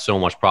only have so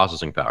much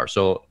processing power.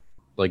 So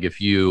like if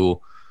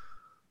you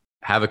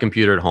have a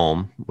computer at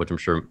home, which I'm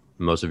sure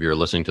most of you are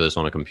listening to this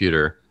on a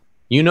computer,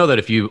 you know that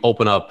if you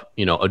open up,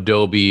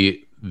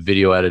 Adobe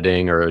video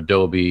editing or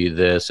Adobe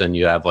this, and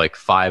you have like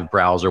 5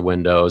 browser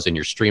windows and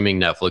you're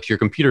streaming Netflix, your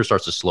computer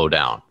starts to slow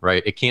down,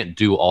 right? It can't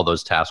do all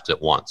those tasks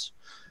at once.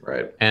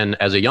 Right. And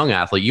as a young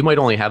athlete, you might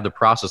only have the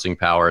processing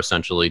power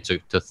essentially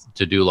to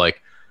do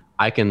like,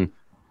 I can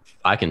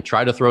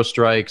try to throw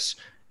strikes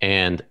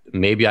and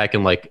maybe I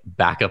can like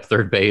back up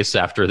third base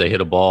after they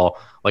hit a ball.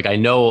 Like I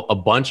know a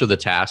bunch of the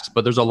tasks,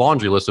 but there's a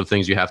laundry list of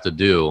things you have to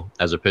do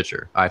as a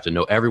pitcher. I have to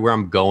know everywhere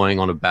I'm going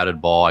on a batted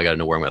ball. I got to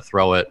know where I'm going to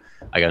throw it.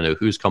 I got to know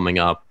who's coming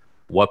up,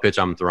 what pitch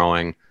I'm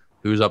throwing,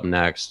 who's up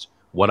next,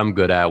 what I'm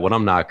good at, what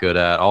I'm not good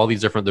at, all these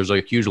different, there's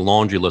like a huge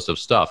laundry list of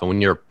stuff. And when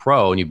you're a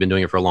pro and you've been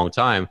doing it for a long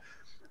time,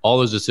 all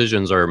those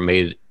decisions are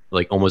made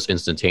like almost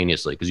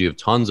instantaneously because you have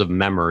tons of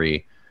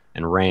memory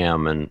and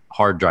RAM and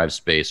hard drive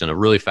space and a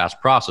really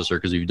fast processor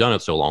because you've done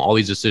it so long. All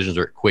these decisions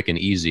are quick and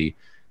easy.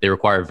 They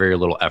require very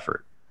little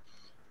effort.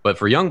 But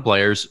for young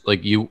players,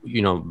 like you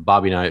know,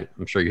 Bobby and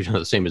I'm sure you're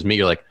the same as me.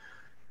 You're like,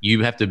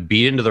 you have to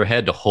beat into their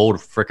head to hold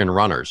freaking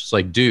runners. It's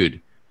like, dude,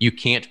 you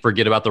can't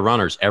forget about the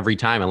runners every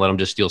time and let them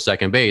just steal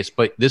second base.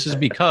 But this is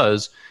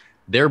because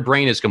their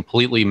brain is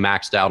completely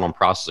maxed out on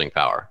processing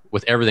power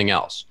with everything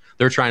else.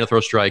 They're trying to throw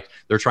strike.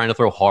 They're trying to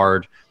throw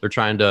hard. They're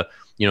trying to,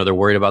 they're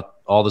worried about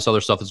all this other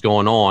stuff that's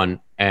going on.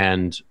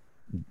 And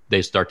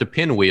they start to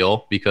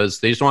pinwheel because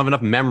they just don't have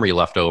enough memory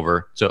left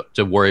over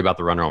to worry about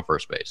the runner on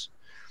first base.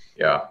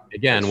 Yeah.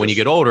 Again, when you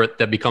get older,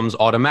 that becomes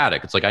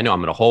automatic. It's like, I know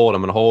I'm going to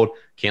hold.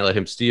 Can't let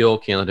him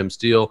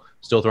steal.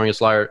 Still throwing a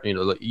slider.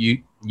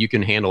 You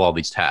can handle all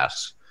these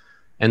tasks.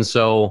 And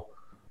so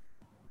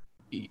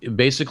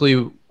basically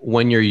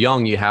when you're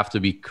young, you have to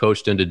be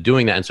coached into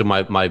doing that. And so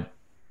my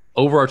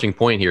overarching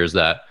point here is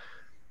that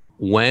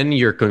when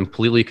you're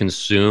completely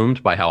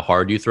consumed by how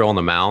hard you throw on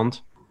the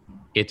mound,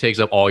 it takes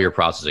up all your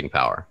processing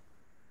power.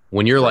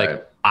 When you're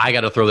like, I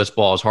got to throw this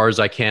ball as hard as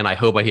I can. I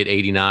hope I hit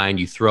 89.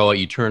 You throw it,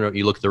 you turn it,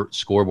 you look at the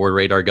scoreboard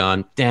radar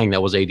gun. Dang,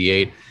 that was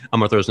 88. I'm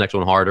going to throw this next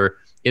one harder.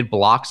 It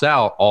blocks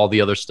out all the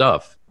other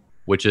stuff,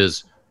 which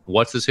is,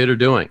 what's this hitter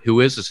doing?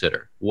 Who is this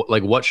hitter?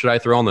 What should I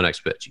throw on the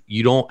next pitch?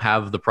 You don't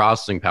have the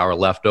processing power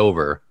left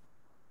over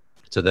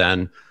to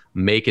then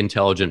make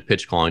intelligent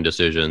pitch calling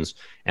decisions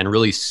and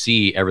really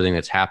see everything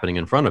that's happening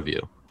in front of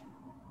you.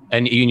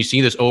 And you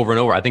see this over and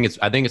over. I think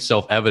it's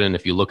self-evident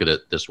if you look at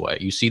it this way.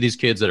 You see these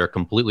kids that are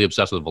completely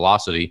obsessed with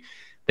velocity.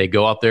 They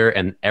go out there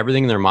and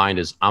everything in their mind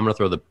is, I'm going to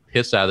throw the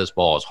piss out of this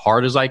ball as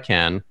hard as I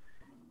can.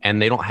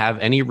 And they don't have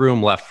any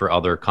room left for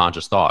other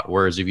conscious thought.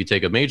 Whereas if you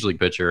take a major league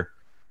pitcher,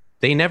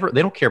 they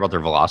don't care about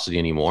their velocity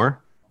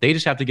anymore. They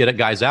just have to get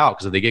guys out,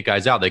 because if they get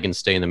guys out, they can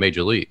stay in the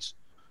major leagues.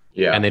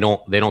 Yeah. And they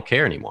don't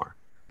care anymore.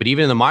 But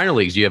even in the minor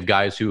leagues, you have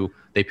guys who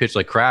they pitch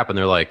like crap and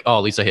they're like, oh,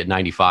 at least I hit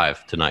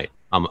 95 tonight.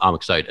 I'm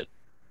excited.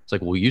 It's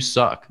like, well, you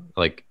suck.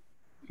 Like,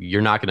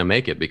 you're not going to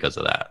make it because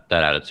of that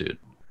attitude.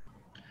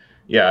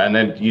 Yeah, and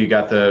then you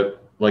got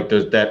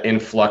that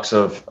influx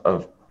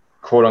of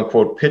quote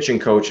unquote pitching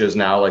coaches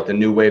now, like the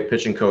new wave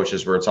pitching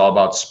coaches, where it's all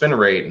about spin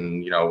rate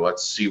and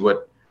let's see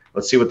what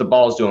the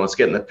ball's doing. Let's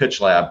get in the pitch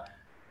lab,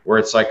 where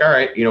it's like, all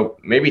right,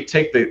 maybe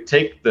take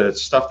the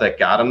stuff that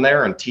got him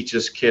there and teach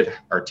this kid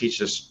or teach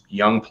this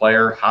young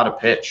player how to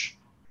pitch.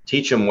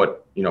 Teach him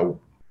what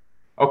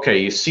okay,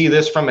 you see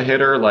this from a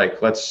hitter, like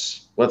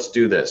let's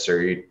do this,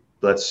 or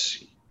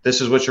this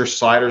is what your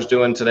slider's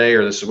doing today,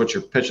 or this is what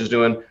your pitch is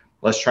doing.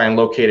 Let's try and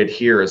locate it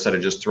here instead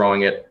of just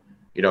throwing it,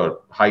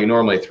 how you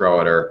normally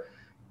throw it. Or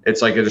it's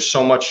like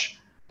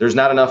there's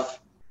not enough.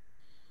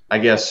 I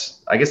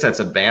guess that's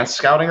advanced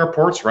scouting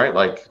reports, right?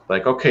 Like,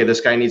 okay,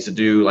 this guy needs to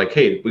do, like,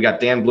 hey, we got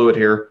Dan Blewett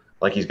here.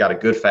 Like, he's got a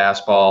good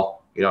fastball,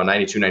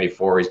 92,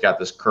 94. He's got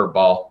this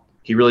curveball.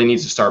 He really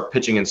needs to start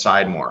pitching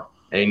inside more.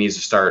 And he needs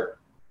to start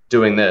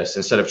doing this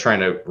instead of trying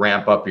to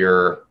ramp up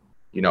your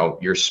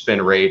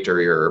spin rate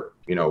or your,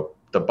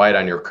 the bite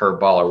on your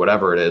curveball or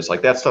whatever it is.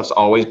 Like, that stuff's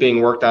always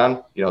being worked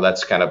on.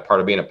 That's kind of part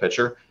of being a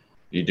pitcher.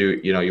 You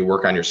do, you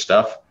work on your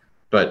stuff,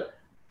 but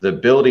the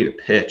ability to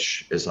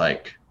pitch is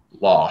like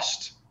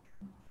lost,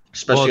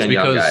 especially on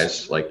young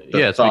guys. Like,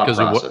 the thought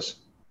process.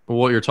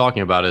 What you're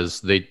talking about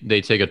is they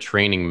take a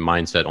training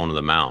mindset onto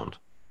the mound.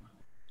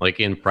 Like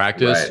in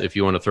practice, if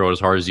you want to throw it as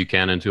hard as you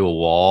can into a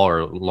wall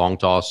or long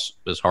toss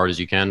as hard as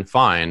you can,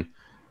 fine.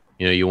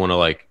 You want to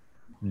like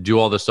do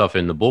all this stuff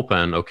in the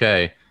bullpen,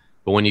 okay.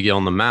 But when you get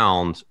on the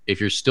mound,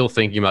 if you're still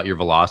thinking about your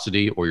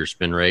velocity or your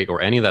spin rate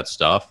or any of that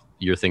stuff,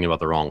 you're thinking about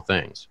the wrong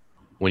things.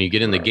 When you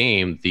get in the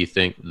game, the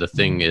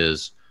thing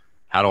is,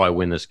 how do I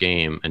win this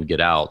game and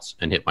get outs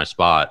and hit my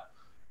spot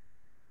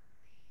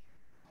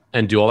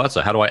and do all that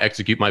stuff? How do I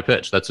execute my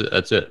pitch? That's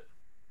it.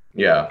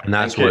 Yeah. And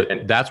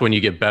that's when you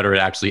get better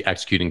at actually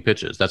executing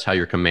pitches. That's how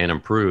your command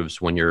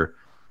improves, when you're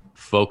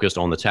focused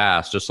on the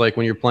task. Just like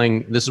when you're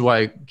playing, this is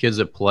why kids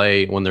that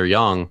play when they're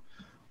young,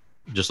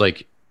 just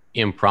like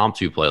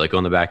impromptu play, like go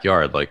in the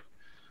backyard. Like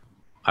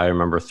I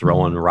remember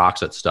throwing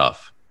rocks at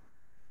stuff.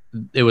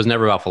 It was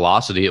never about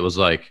velocity. It was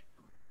like,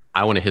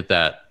 I want to hit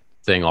that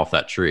thing off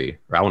that tree,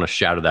 or I want to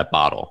shatter that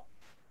bottle.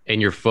 And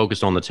you're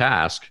focused on the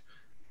task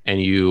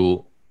and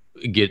you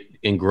get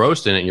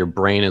engrossed in it, and your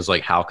brain is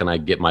like, how can I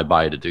get my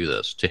body to do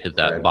this, to hit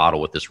that bottle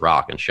with this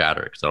rock and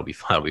shatter it, because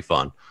that'll be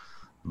fun.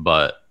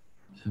 But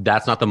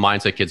that's not the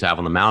mindset kids have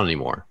on the mound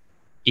anymore.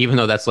 Even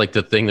though that's like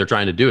the thing they're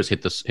trying to do is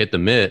hit the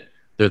mitt,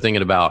 they're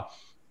thinking about,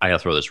 I gotta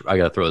throw this.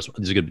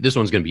 This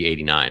one's gonna be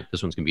 89.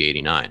 This one's gonna be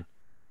 89.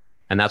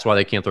 And that's why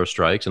they can't throw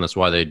strikes, and that's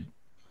why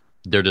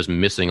they're just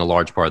missing a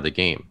large part of the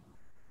game.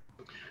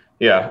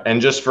 Yeah, and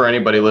just for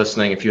anybody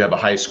listening, if you have a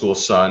high school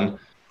son,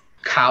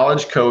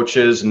 college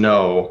coaches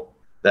know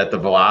that the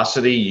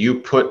velocity you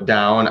put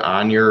down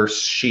on your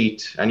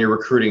sheet, on your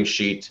recruiting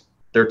sheet,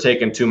 they're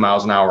taking 2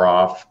 miles an hour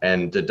off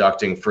and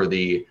deducting for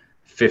the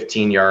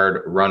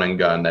 15-yard run and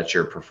gun that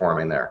you're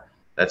performing there.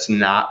 That's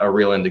not a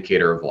real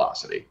indicator of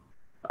velocity.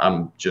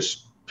 I'm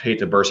just hate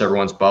to burst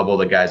everyone's bubble.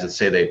 The guys that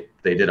say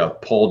they did a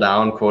pull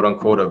down, quote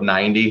unquote, of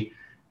 90,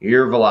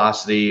 your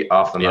velocity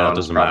off the mound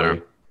doesn't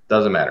matter.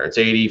 Doesn't matter. It's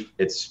 80,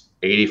 it's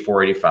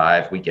 84,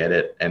 85. We get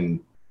it.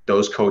 And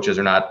those coaches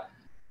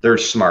they're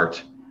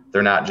smart.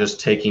 They're not just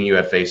taking you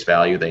at face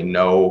value. They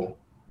know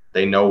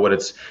what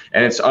it's,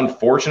 and it's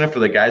unfortunate for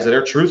the guys that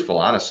are truthful,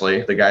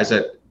 honestly, the guys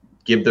that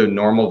give the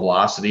normal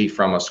velocity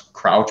from a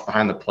crouch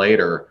behind the plate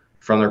or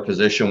from their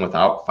position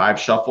without 5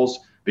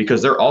 shuffles,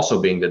 because they're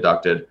also being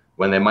deducted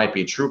when they might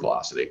be true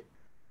velocity.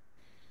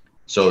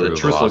 So the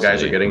truthful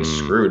guys are getting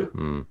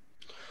screwed.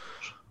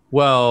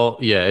 Well,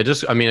 yeah, it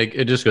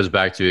just goes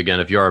back to, again,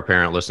 if you're a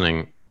parent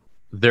listening,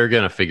 they're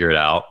going to figure it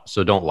out.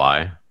 So don't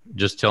lie.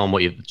 Just tell them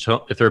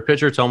if they're a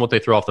pitcher, tell them what they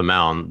throw off the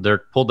mound. Their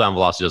pull down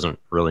velocity doesn't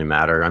really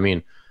matter. I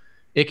mean,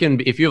 it can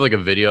be, if you have like a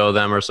video of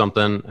them or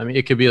something, I mean,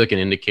 it could be like an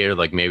indicator,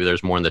 like maybe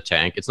there's more in the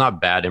tank. It's not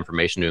bad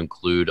information to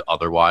include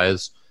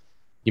otherwise.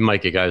 You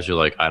might get guys who are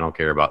like, I don't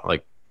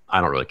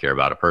really care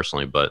about it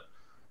personally, but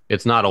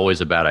it's not always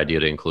a bad idea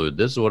to include,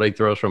 this is what he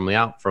throws from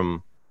a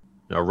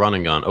run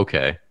and gun.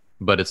 Okay.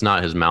 But it's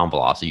not his mound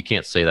velocity. You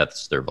can't say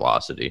that's their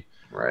velocity.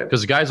 Right.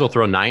 Because guys will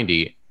throw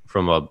 90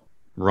 from a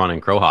run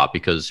and crow hop,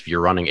 because if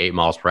you're running 8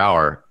 miles per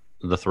hour,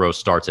 the throw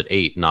starts at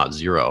 8, not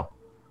 0.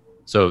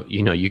 So,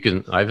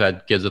 I've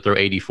had kids that throw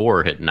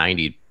 84 hit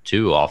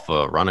 92 off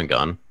a run and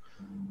gun.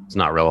 It's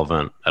not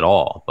relevant at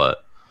all.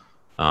 But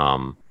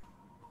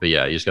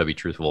yeah, you just gotta be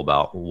truthful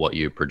about what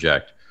you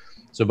project.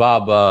 So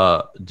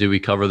Bob, did we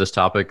cover this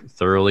topic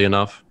thoroughly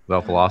enough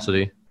about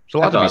velocity? There's a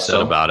lot to be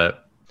said about it.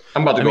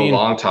 I'm about to go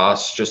long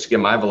toss just to get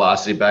my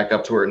velocity back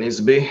up to where it needs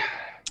to be.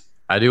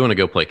 I do want to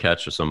go play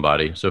catch with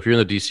somebody. So if you're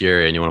in the DC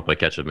area and you want to play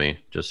catch with me,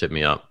 just hit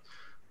me up.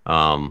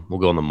 We'll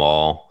go in the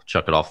mall,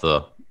 chuck it off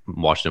the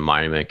Washington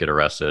Monument, get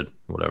arrested,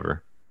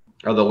 whatever.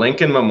 Or the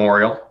Lincoln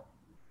Memorial.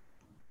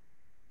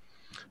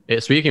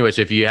 Speaking of which,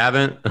 if you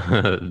haven't,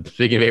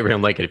 speaking of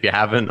Abraham Lincoln, if you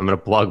haven't, I'm going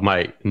to plug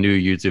my new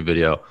YouTube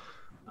video.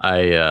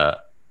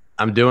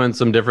 I'm doing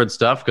some different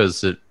stuff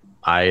because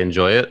I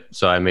enjoy it.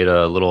 So I made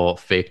a little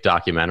fake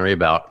documentary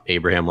about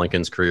Abraham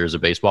Lincoln's career as a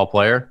baseball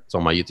player. It's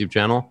on my YouTube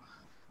channel.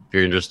 If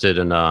you're interested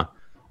in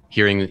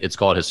hearing, it's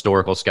called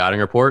Historical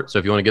Scouting Report. So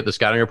if you want to get the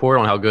scouting report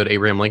on how good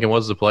Abraham Lincoln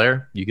was as a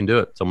player, you can do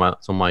it. It's on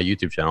my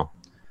YouTube channel.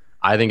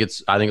 I think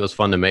it was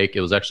fun to make.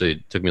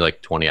 It took me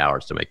like 20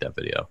 hours to make that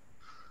video.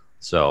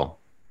 So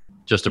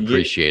just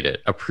appreciate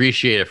it.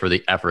 Appreciate it for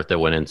the effort that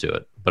went into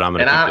it. But I'm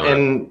going to keep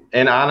doing it.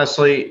 And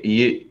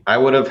honestly,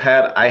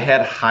 I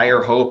had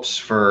higher hopes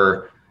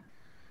for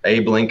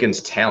Abe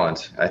Lincoln's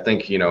talent. I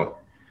think, he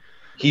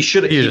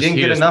didn't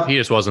get enough. He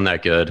just wasn't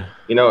that good.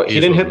 He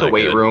didn't hit the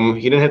weight room.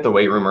 He didn't hit the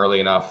weight room early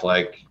enough.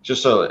 Like,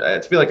 just so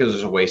I feel like it was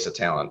just a waste of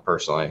talent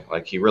personally.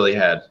 Like, he really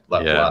had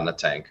left a lot in the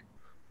tank.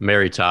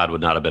 Mary Todd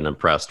would not have been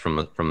impressed from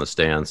the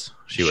stands.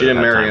 She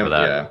didn't marry him.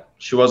 Yeah,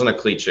 she wasn't a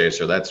cleat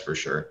chaser, that's for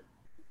sure.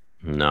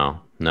 No.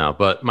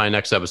 But my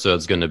next episode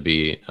is going to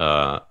be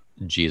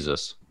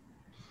Jesus.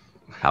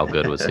 How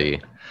good was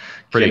he?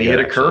 Pretty good. Can he hit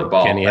a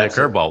curveball? Can he hit a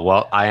curveball?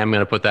 Well, I am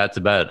going to put that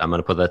to bed. I'm going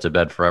to put that to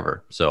bed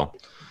forever. So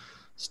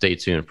stay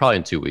tuned. Probably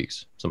in 2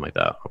 weeks, something like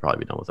that. I'll probably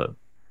be done with it.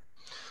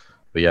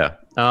 But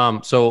yeah.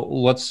 So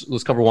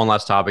let's cover one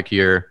last topic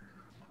here,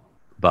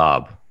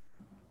 Bob.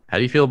 How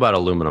do you feel about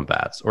aluminum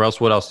bats? Or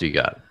else, what else do you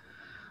got?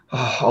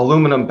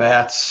 Aluminum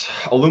bats.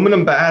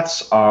 Aluminum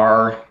bats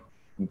are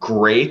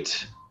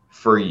great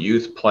for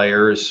youth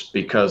players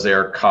because they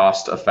are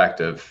cost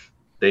effective.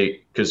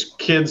 Because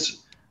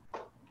kids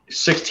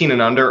 16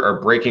 and under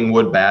are breaking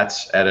wood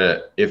bats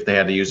if they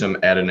had to use them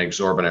at an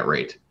exorbitant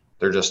rate.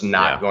 They're just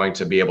not going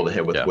to be able to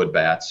hit with wood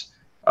bats.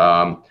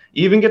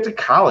 Even get to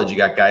college, you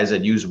got guys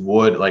that use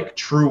wood, like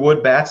true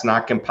wood bats,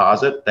 not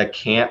composite, that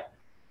can't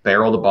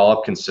barrel the ball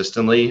up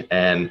consistently.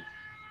 And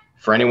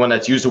for anyone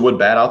that's used a wood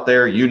bat out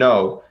there,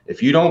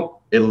 if you don't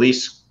at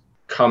least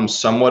come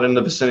somewhat in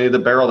the vicinity of the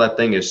barrel, that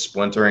thing is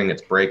splintering,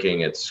 it's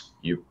breaking,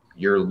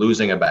 you're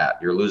losing a bat,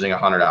 you're losing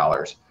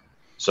 $100.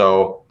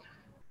 So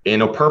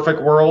in a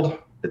perfect world,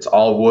 it's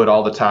all wood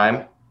all the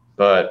time,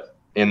 but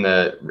in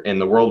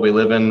the world we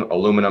live in,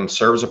 aluminum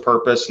serves a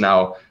purpose.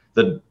 Now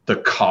the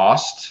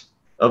cost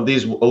of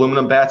these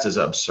aluminum bats is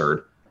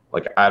absurd.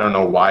 Like, I don't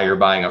know why you're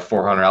buying a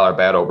 $400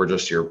 bat over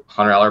just your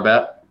 $100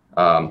 bat.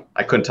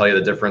 I couldn't tell you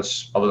the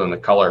difference other than the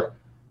color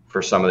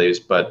for some of these,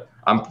 but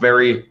I'm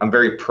very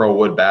pro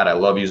wood bat. I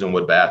love using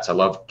wood bats. I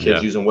love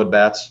kids using wood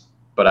bats,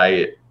 but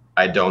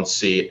I don't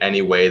see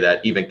any way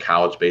that even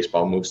college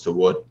baseball moves to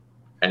wood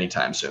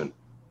anytime soon.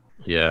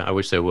 Yeah, I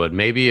wish they would.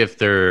 Maybe if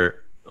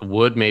their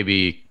wood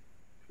maybe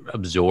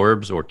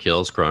absorbs or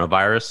kills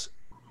coronavirus.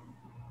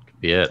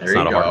 Yeah, there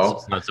you go.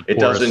 It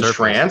doesn't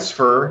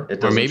transfer.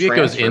 Or maybe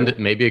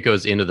it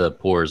goes into the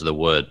pores of the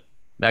wood.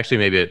 Actually,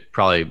 maybe it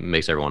probably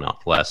makes everyone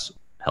less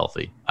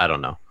healthy. I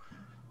don't know.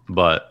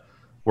 But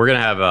we're gonna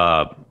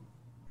have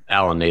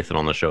Alan Nathan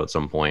on the show at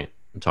some point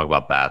and talk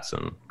about bats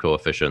and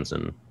coefficients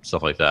and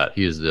stuff like that.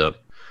 He's the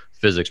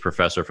physics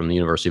professor from the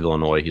University of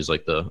Illinois. He's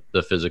like the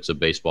physics of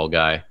baseball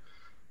guy.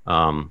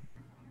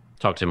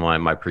 Talked to him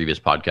on my previous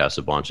podcast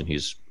a bunch, and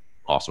he's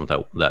awesome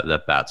with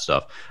that bat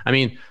stuff. I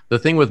mean, the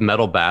thing with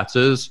metal bats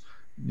is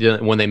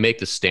when they make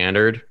the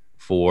standard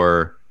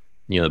for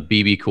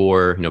BB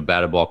core,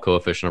 batted ball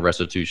coefficient of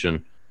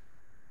restitution,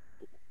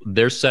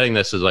 they're setting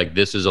this as like,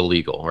 this is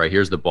illegal, right?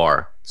 Here's the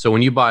bar. So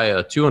when you buy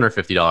a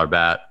 $250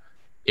 bat,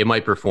 it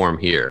might perform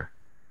here.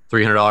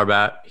 $300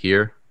 bat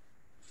here,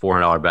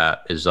 $400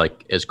 bat is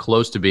like as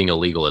close to being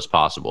illegal as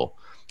possible.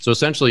 So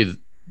essentially,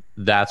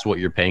 that's what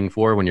you're paying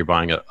for when you're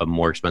buying a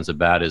more expensive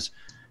bat, is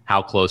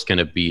how close can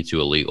it be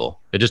to illegal?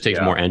 It just takes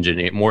more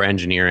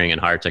engineering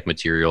and higher tech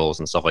materials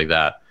and stuff like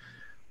that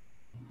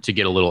to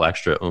get a little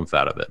extra oomph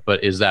out of it.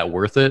 But is that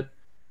worth it?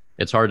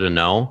 It's hard to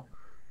know.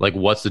 Like,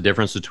 what's the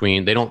difference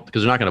between,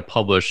 because they're not going to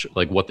publish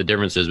like what the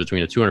difference is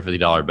between a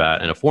 $250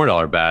 bat and a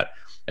 $400 bat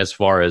as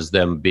far as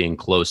them being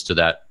close to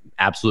that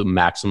absolute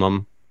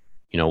maximum,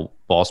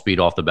 ball speed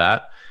off the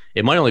bat.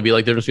 It might only be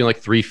like the difference between like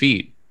 3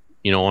 feet,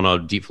 on a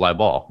deep fly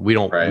ball. We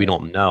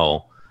don't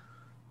know.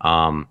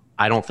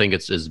 I don't think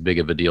it's as big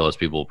of a deal as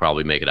people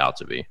probably make it out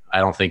to be. I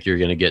don't think you're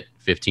going to get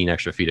 15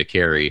 extra feet of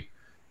carry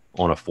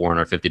on a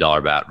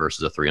 $450 bat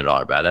versus a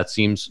 $300 bat.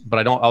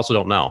 But I also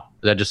don't know.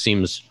 That just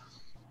seems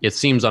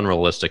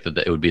unrealistic that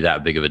it would be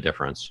that big of a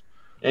difference.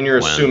 And you're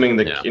assuming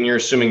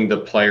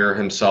the player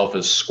himself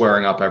is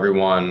squaring up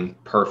everyone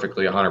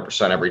perfectly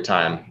 100% every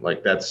time.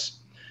 Like,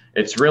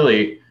 it's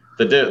really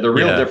the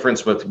real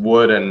difference with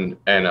wood and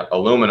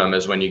aluminum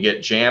is when you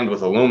get jammed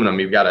with aluminum,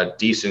 you've got a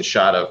decent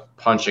shot of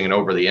punching it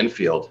over the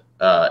infield.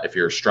 If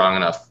you're strong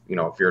enough,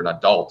 if you're an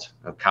adult,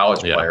 a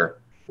college player,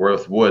 where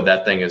with wood,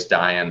 that thing is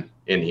dying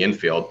in the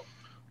infield.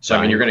 So,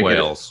 I mean, you're going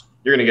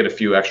to get a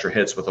few extra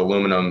hits with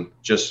aluminum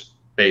just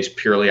based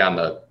purely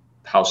on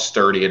how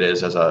sturdy it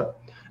is as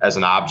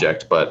an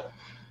object, but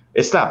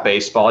it's not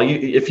baseball.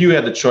 If you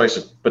had the choice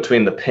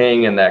between the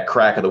ping and that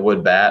crack of the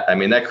wood bat, I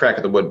mean, that crack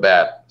of the wood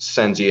bat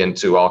sends you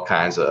into all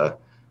kinds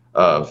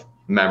of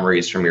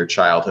memories from your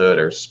childhood,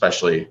 or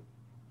especially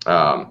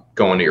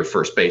going to your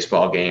first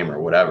baseball game or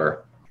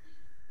whatever.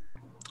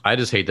 I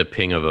just hate the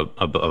ping of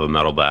a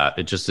metal bat.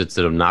 It's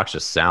an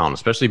obnoxious sound,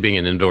 especially being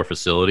an indoor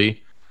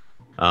facility.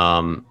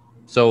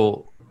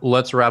 So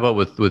let's wrap up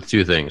with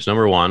 2 things.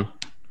 Number one,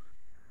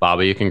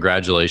 Bobby,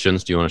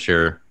 congratulations. Do you want to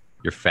share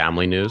your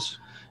family news?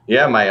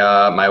 Yeah,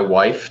 my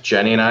wife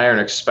Jenny and I are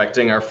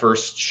expecting our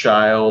first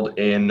child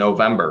in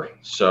November.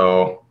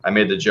 So I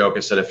made the joke.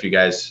 I said,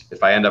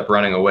 if I end up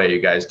running away, you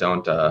guys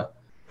don't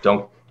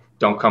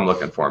come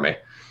looking for me.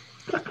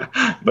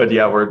 But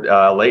yeah,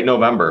 we're late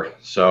November,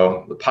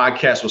 so the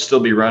podcast will still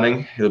be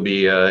running. It'll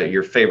be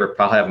your favorite.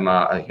 I'll have him.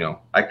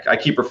 I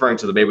keep referring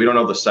to the baby. We don't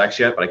know the sex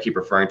yet, but I keep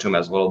referring to him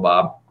as Little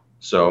Bob.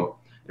 So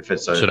if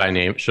it's should I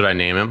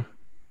name him?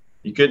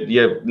 You could,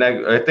 yeah.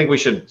 I think we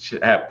should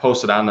have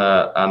posted on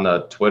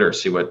the Twitter,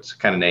 see what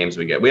kind of names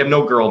we get. We have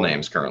no girl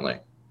names currently.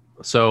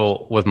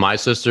 So with my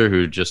sister,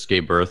 who just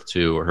gave birth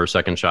to her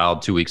second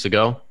child 2 weeks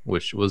ago,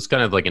 which was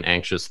kind of like an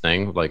anxious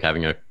thing, like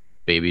having a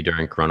baby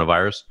during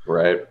coronavirus.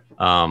 Right.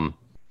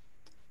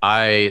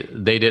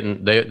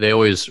 They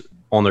always,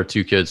 on their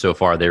two kids so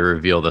far, they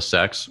reveal the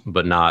sex,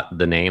 but not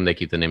the name. They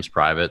keep the names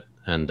private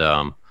and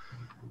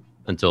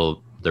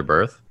until their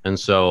birth. And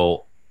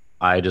so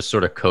I just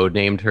sort of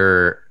codenamed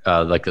her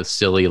like a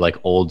silly, like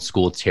old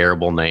school,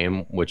 terrible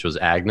name, which was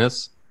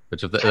Agnes.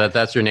 Which if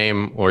that's your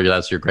name or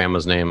that's your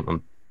grandma's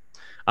name,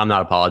 I'm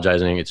not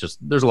apologizing. It's just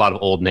there's a lot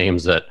of old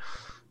names that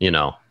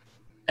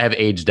have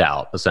aged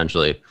out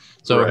essentially.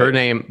 So right. Her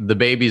name, the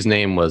baby's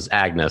name was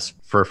Agnes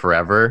for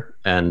forever,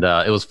 and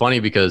it was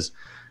funny because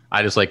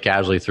I just like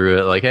casually threw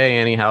it like, "Hey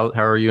Annie, how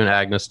are you and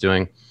Agnes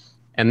doing?"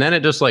 And then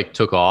it just like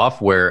took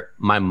off where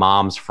my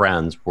mom's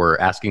friends were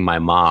asking my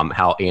mom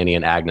how Annie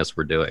and Agnes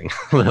were doing.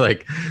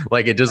 like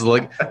it just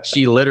looked,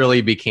 she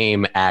literally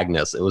became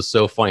Agnes. It was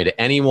so funny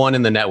to anyone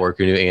in the network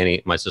who knew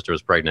Annie, my sister,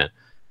 was pregnant.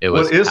 It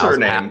was, what is her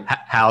name?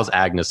 How's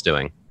Agnes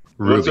doing?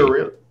 Ruby. What's her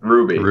real?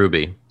 Ruby.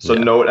 Ruby. So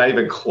yeah. No, not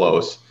even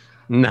close.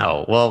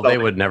 No, well, they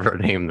would never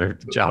name their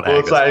child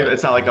Agnes.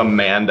 It's not like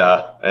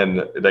Amanda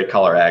and they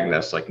call her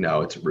Agnes. Like,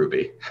 no, it's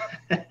Ruby.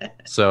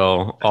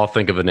 So I'll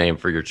think of a name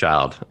for your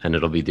child, and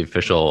it'll be the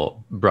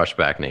official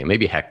brushback name.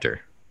 Maybe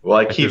Hector. Well,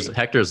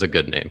 Hector's a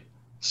good name.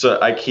 So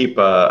I keep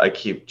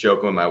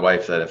joking with my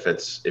wife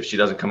that if she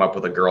doesn't come up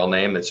with a girl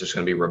name, it's just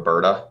going to be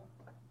Roberta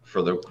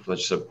for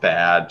just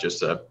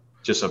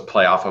a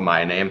play off of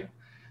my name,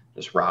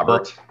 just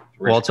Robert.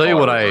 Well, I'll tell you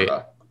what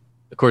Roberta.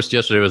 Of course,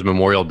 yesterday was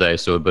Memorial Day,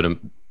 so it would have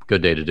been a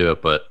good day to do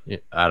it, but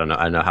I don't know.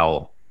 I know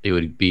how it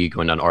would be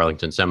going down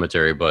Arlington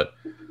Cemetery, but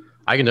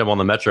I can jump on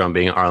the Metro and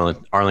being at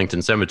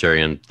Arlington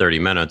Cemetery in 30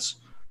 minutes.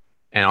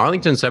 And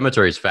Arlington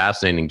Cemetery is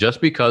fascinating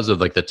just because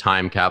of like the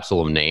time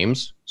capsule of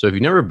names. So if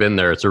you've never been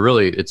there,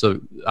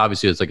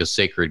 obviously it's like a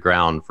sacred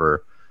ground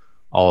for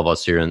all of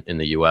us here in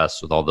the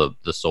US with all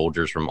the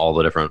soldiers from all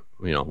the different,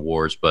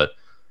 wars. But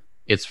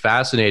it's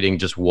fascinating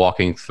just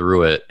walking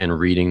through it and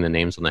reading the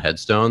names on the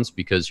headstones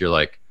because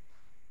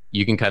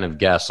you can kind of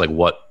guess like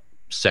what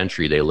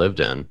century they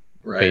lived in.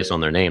 Right. Based on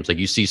their names. Like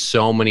you see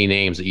so many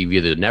names that you've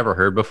either never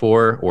heard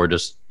before or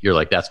just you're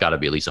like, that's got to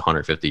be at least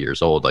 150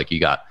 years old. Like you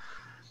got,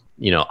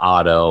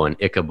 Otto and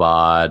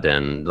Ichabod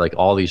and like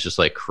all these just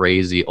like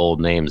crazy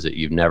old names that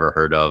you've never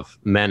heard of,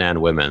 men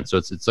and women. So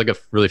it's like a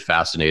really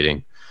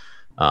fascinating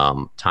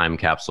time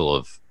capsule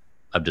of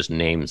just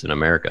names in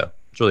America.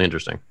 It's really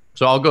interesting.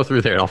 So I'll go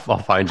through there and I'll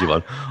find you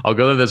one. I'll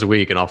go there this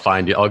week and I'll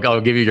find you.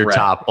 I'll give you your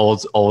top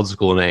old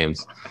school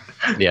names.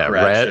 Yeah,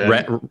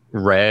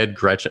 Red,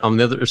 Gretchen.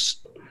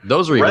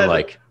 Those are even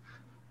like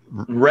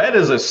Red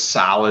is a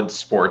solid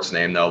sports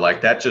name though.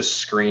 Like that just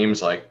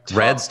screams like tough,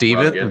 Red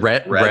Stevens.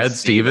 Red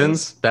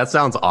Stevens. That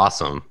sounds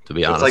awesome. To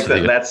be honest, it's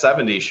like that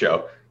 '70s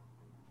show.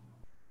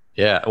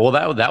 Yeah, well,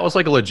 that was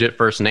like a legit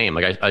first name.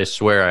 Like I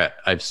swear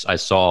I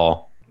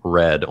saw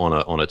Red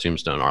on a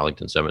tombstone in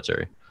Arlington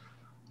Cemetery.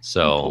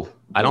 So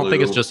I don't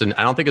think it's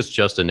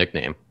just a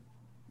nickname,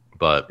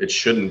 but it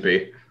shouldn't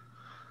be.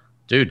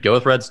 Dude, go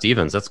with Red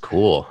Stevens. That's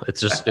cool.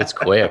 It's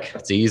quick.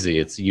 It's easy.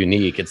 It's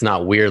unique. It's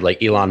not weird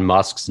like Elon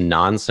Musk's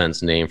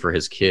nonsense name for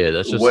his kid.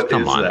 That's just,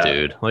 come on,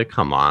 dude. Like,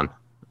 come on.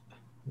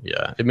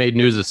 Yeah. It made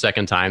news the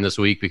second time this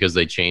week because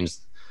they changed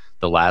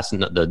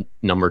the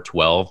number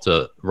 12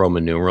 to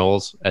Roman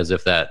numerals as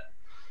if that,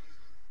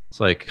 it's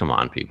like, come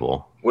on,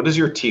 people. What is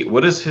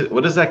what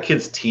is that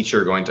kid's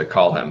teacher going to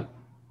call him?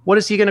 What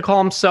is he going to call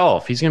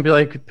himself? He's going to be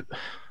like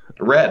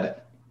Red.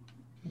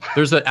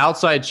 There's an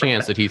outside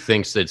chance that he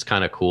thinks that it's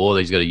kind of cool that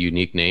he's got a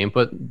unique name,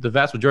 but the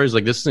vast majority is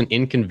like, this is an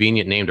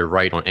inconvenient name to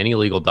write on any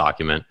legal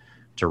document,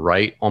 to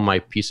write on my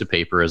piece of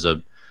paper as a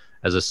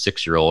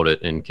 6-year-old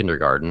in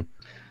kindergarten.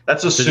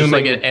 That's assuming just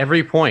like at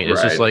every point.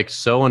 It's just like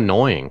so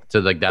annoying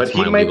to like, that's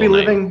my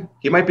legal name.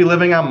 He might be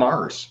living on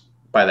Mars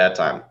by that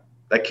time.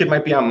 That kid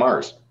might be on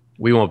Mars.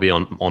 We won't be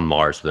on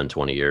Mars within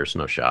 20 years.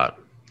 No shot.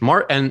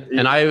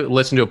 And I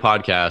listened to a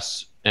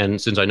podcast,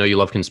 and since I know you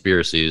love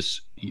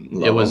conspiracies,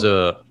 it was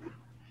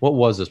what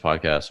was this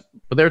podcast?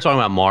 But they were talking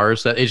about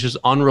Mars, that it's just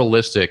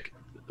unrealistic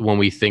when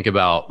we think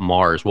about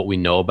Mars, what we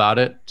know about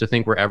it, to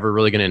think we're ever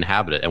really going to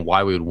inhabit it and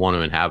why we would want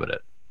to inhabit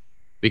it.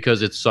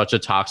 Because it's such a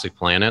toxic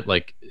planet.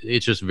 Like,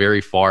 it's just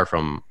very far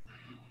from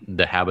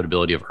the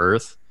habitability of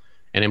Earth.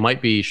 And it might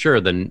be,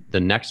 sure, the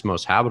next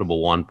most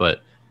habitable one,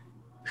 but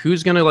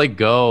who's going to like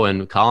go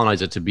and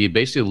colonize it to be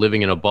basically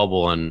living in a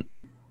bubble and,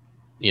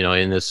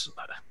 in this,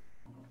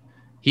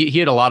 he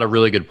had a lot of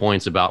really good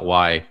points about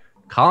why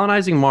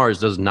colonizing Mars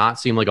does not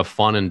seem like a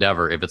fun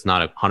endeavor if it's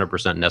not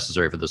 100%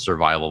 necessary for the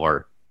survival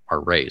of our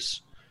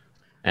race.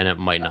 And it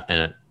might not.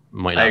 And it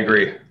might not. I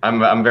agree.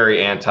 I'm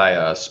very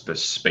anti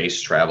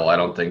space travel. I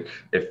don't think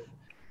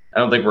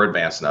we're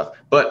advanced enough.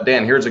 But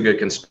Dan, here's a good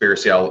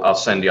conspiracy I'll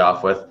send you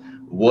off with.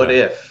 What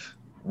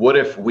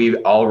if we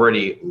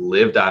already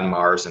lived on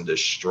Mars and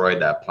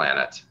destroyed that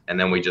planet, and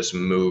then we just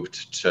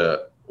moved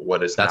to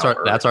what is that's now our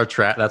Earth? that's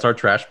our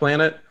trash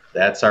planet.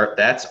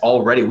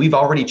 We've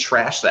already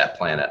trashed that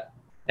planet,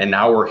 and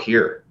now we're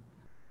here.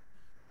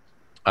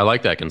 I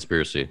like that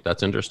conspiracy.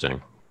 That's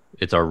interesting.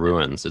 It's our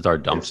ruins. It's our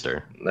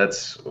dumpster.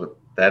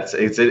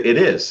 It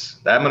is.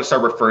 I'm going to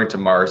start referring to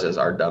Mars as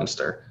our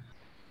dumpster.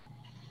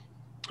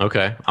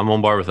 Okay, I'm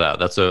on board with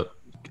that.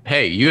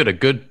 Hey, you had a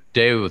good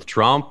day with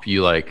Trump.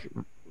 You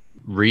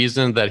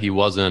reasoned that he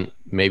wasn't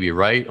maybe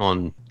right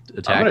on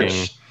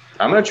attacking.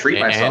 I'm going to treat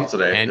myself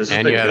today. This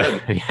has been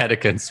good. You had a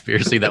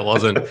conspiracy that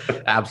wasn't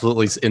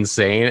absolutely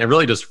insane and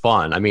really just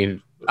fun. I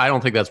mean, I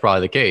don't think that's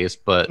probably the case,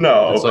 but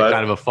it's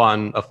kind of a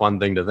fun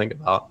thing to think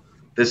about.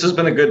 This has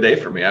been a good day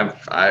for me.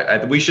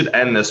 We should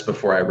end this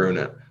before I ruin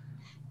it.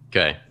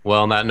 Okay.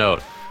 Well, on that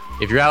note,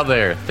 if you're out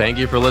there, thank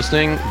you for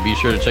listening. Be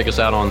sure to check us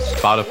out on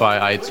Spotify,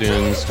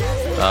 iTunes.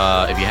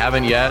 If you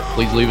haven't yet,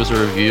 please leave us a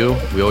review.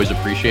 We always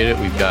appreciate it.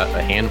 We've got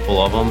a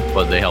handful of them,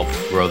 but they help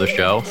grow the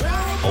show.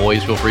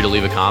 Always feel free to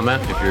leave a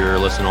comment if you're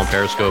listening on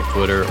Periscope,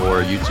 Twitter,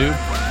 or YouTube.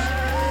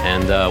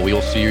 And we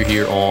will see you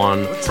here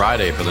on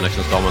Friday for the next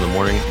installment of the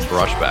Morning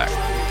Brushback.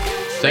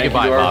 Say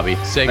goodbye, Bobby.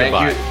 Say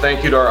goodbye.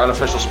 Thank you to our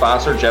unofficial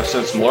sponsor, Jeff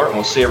Simpson Malort, and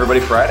we'll see everybody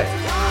Friday.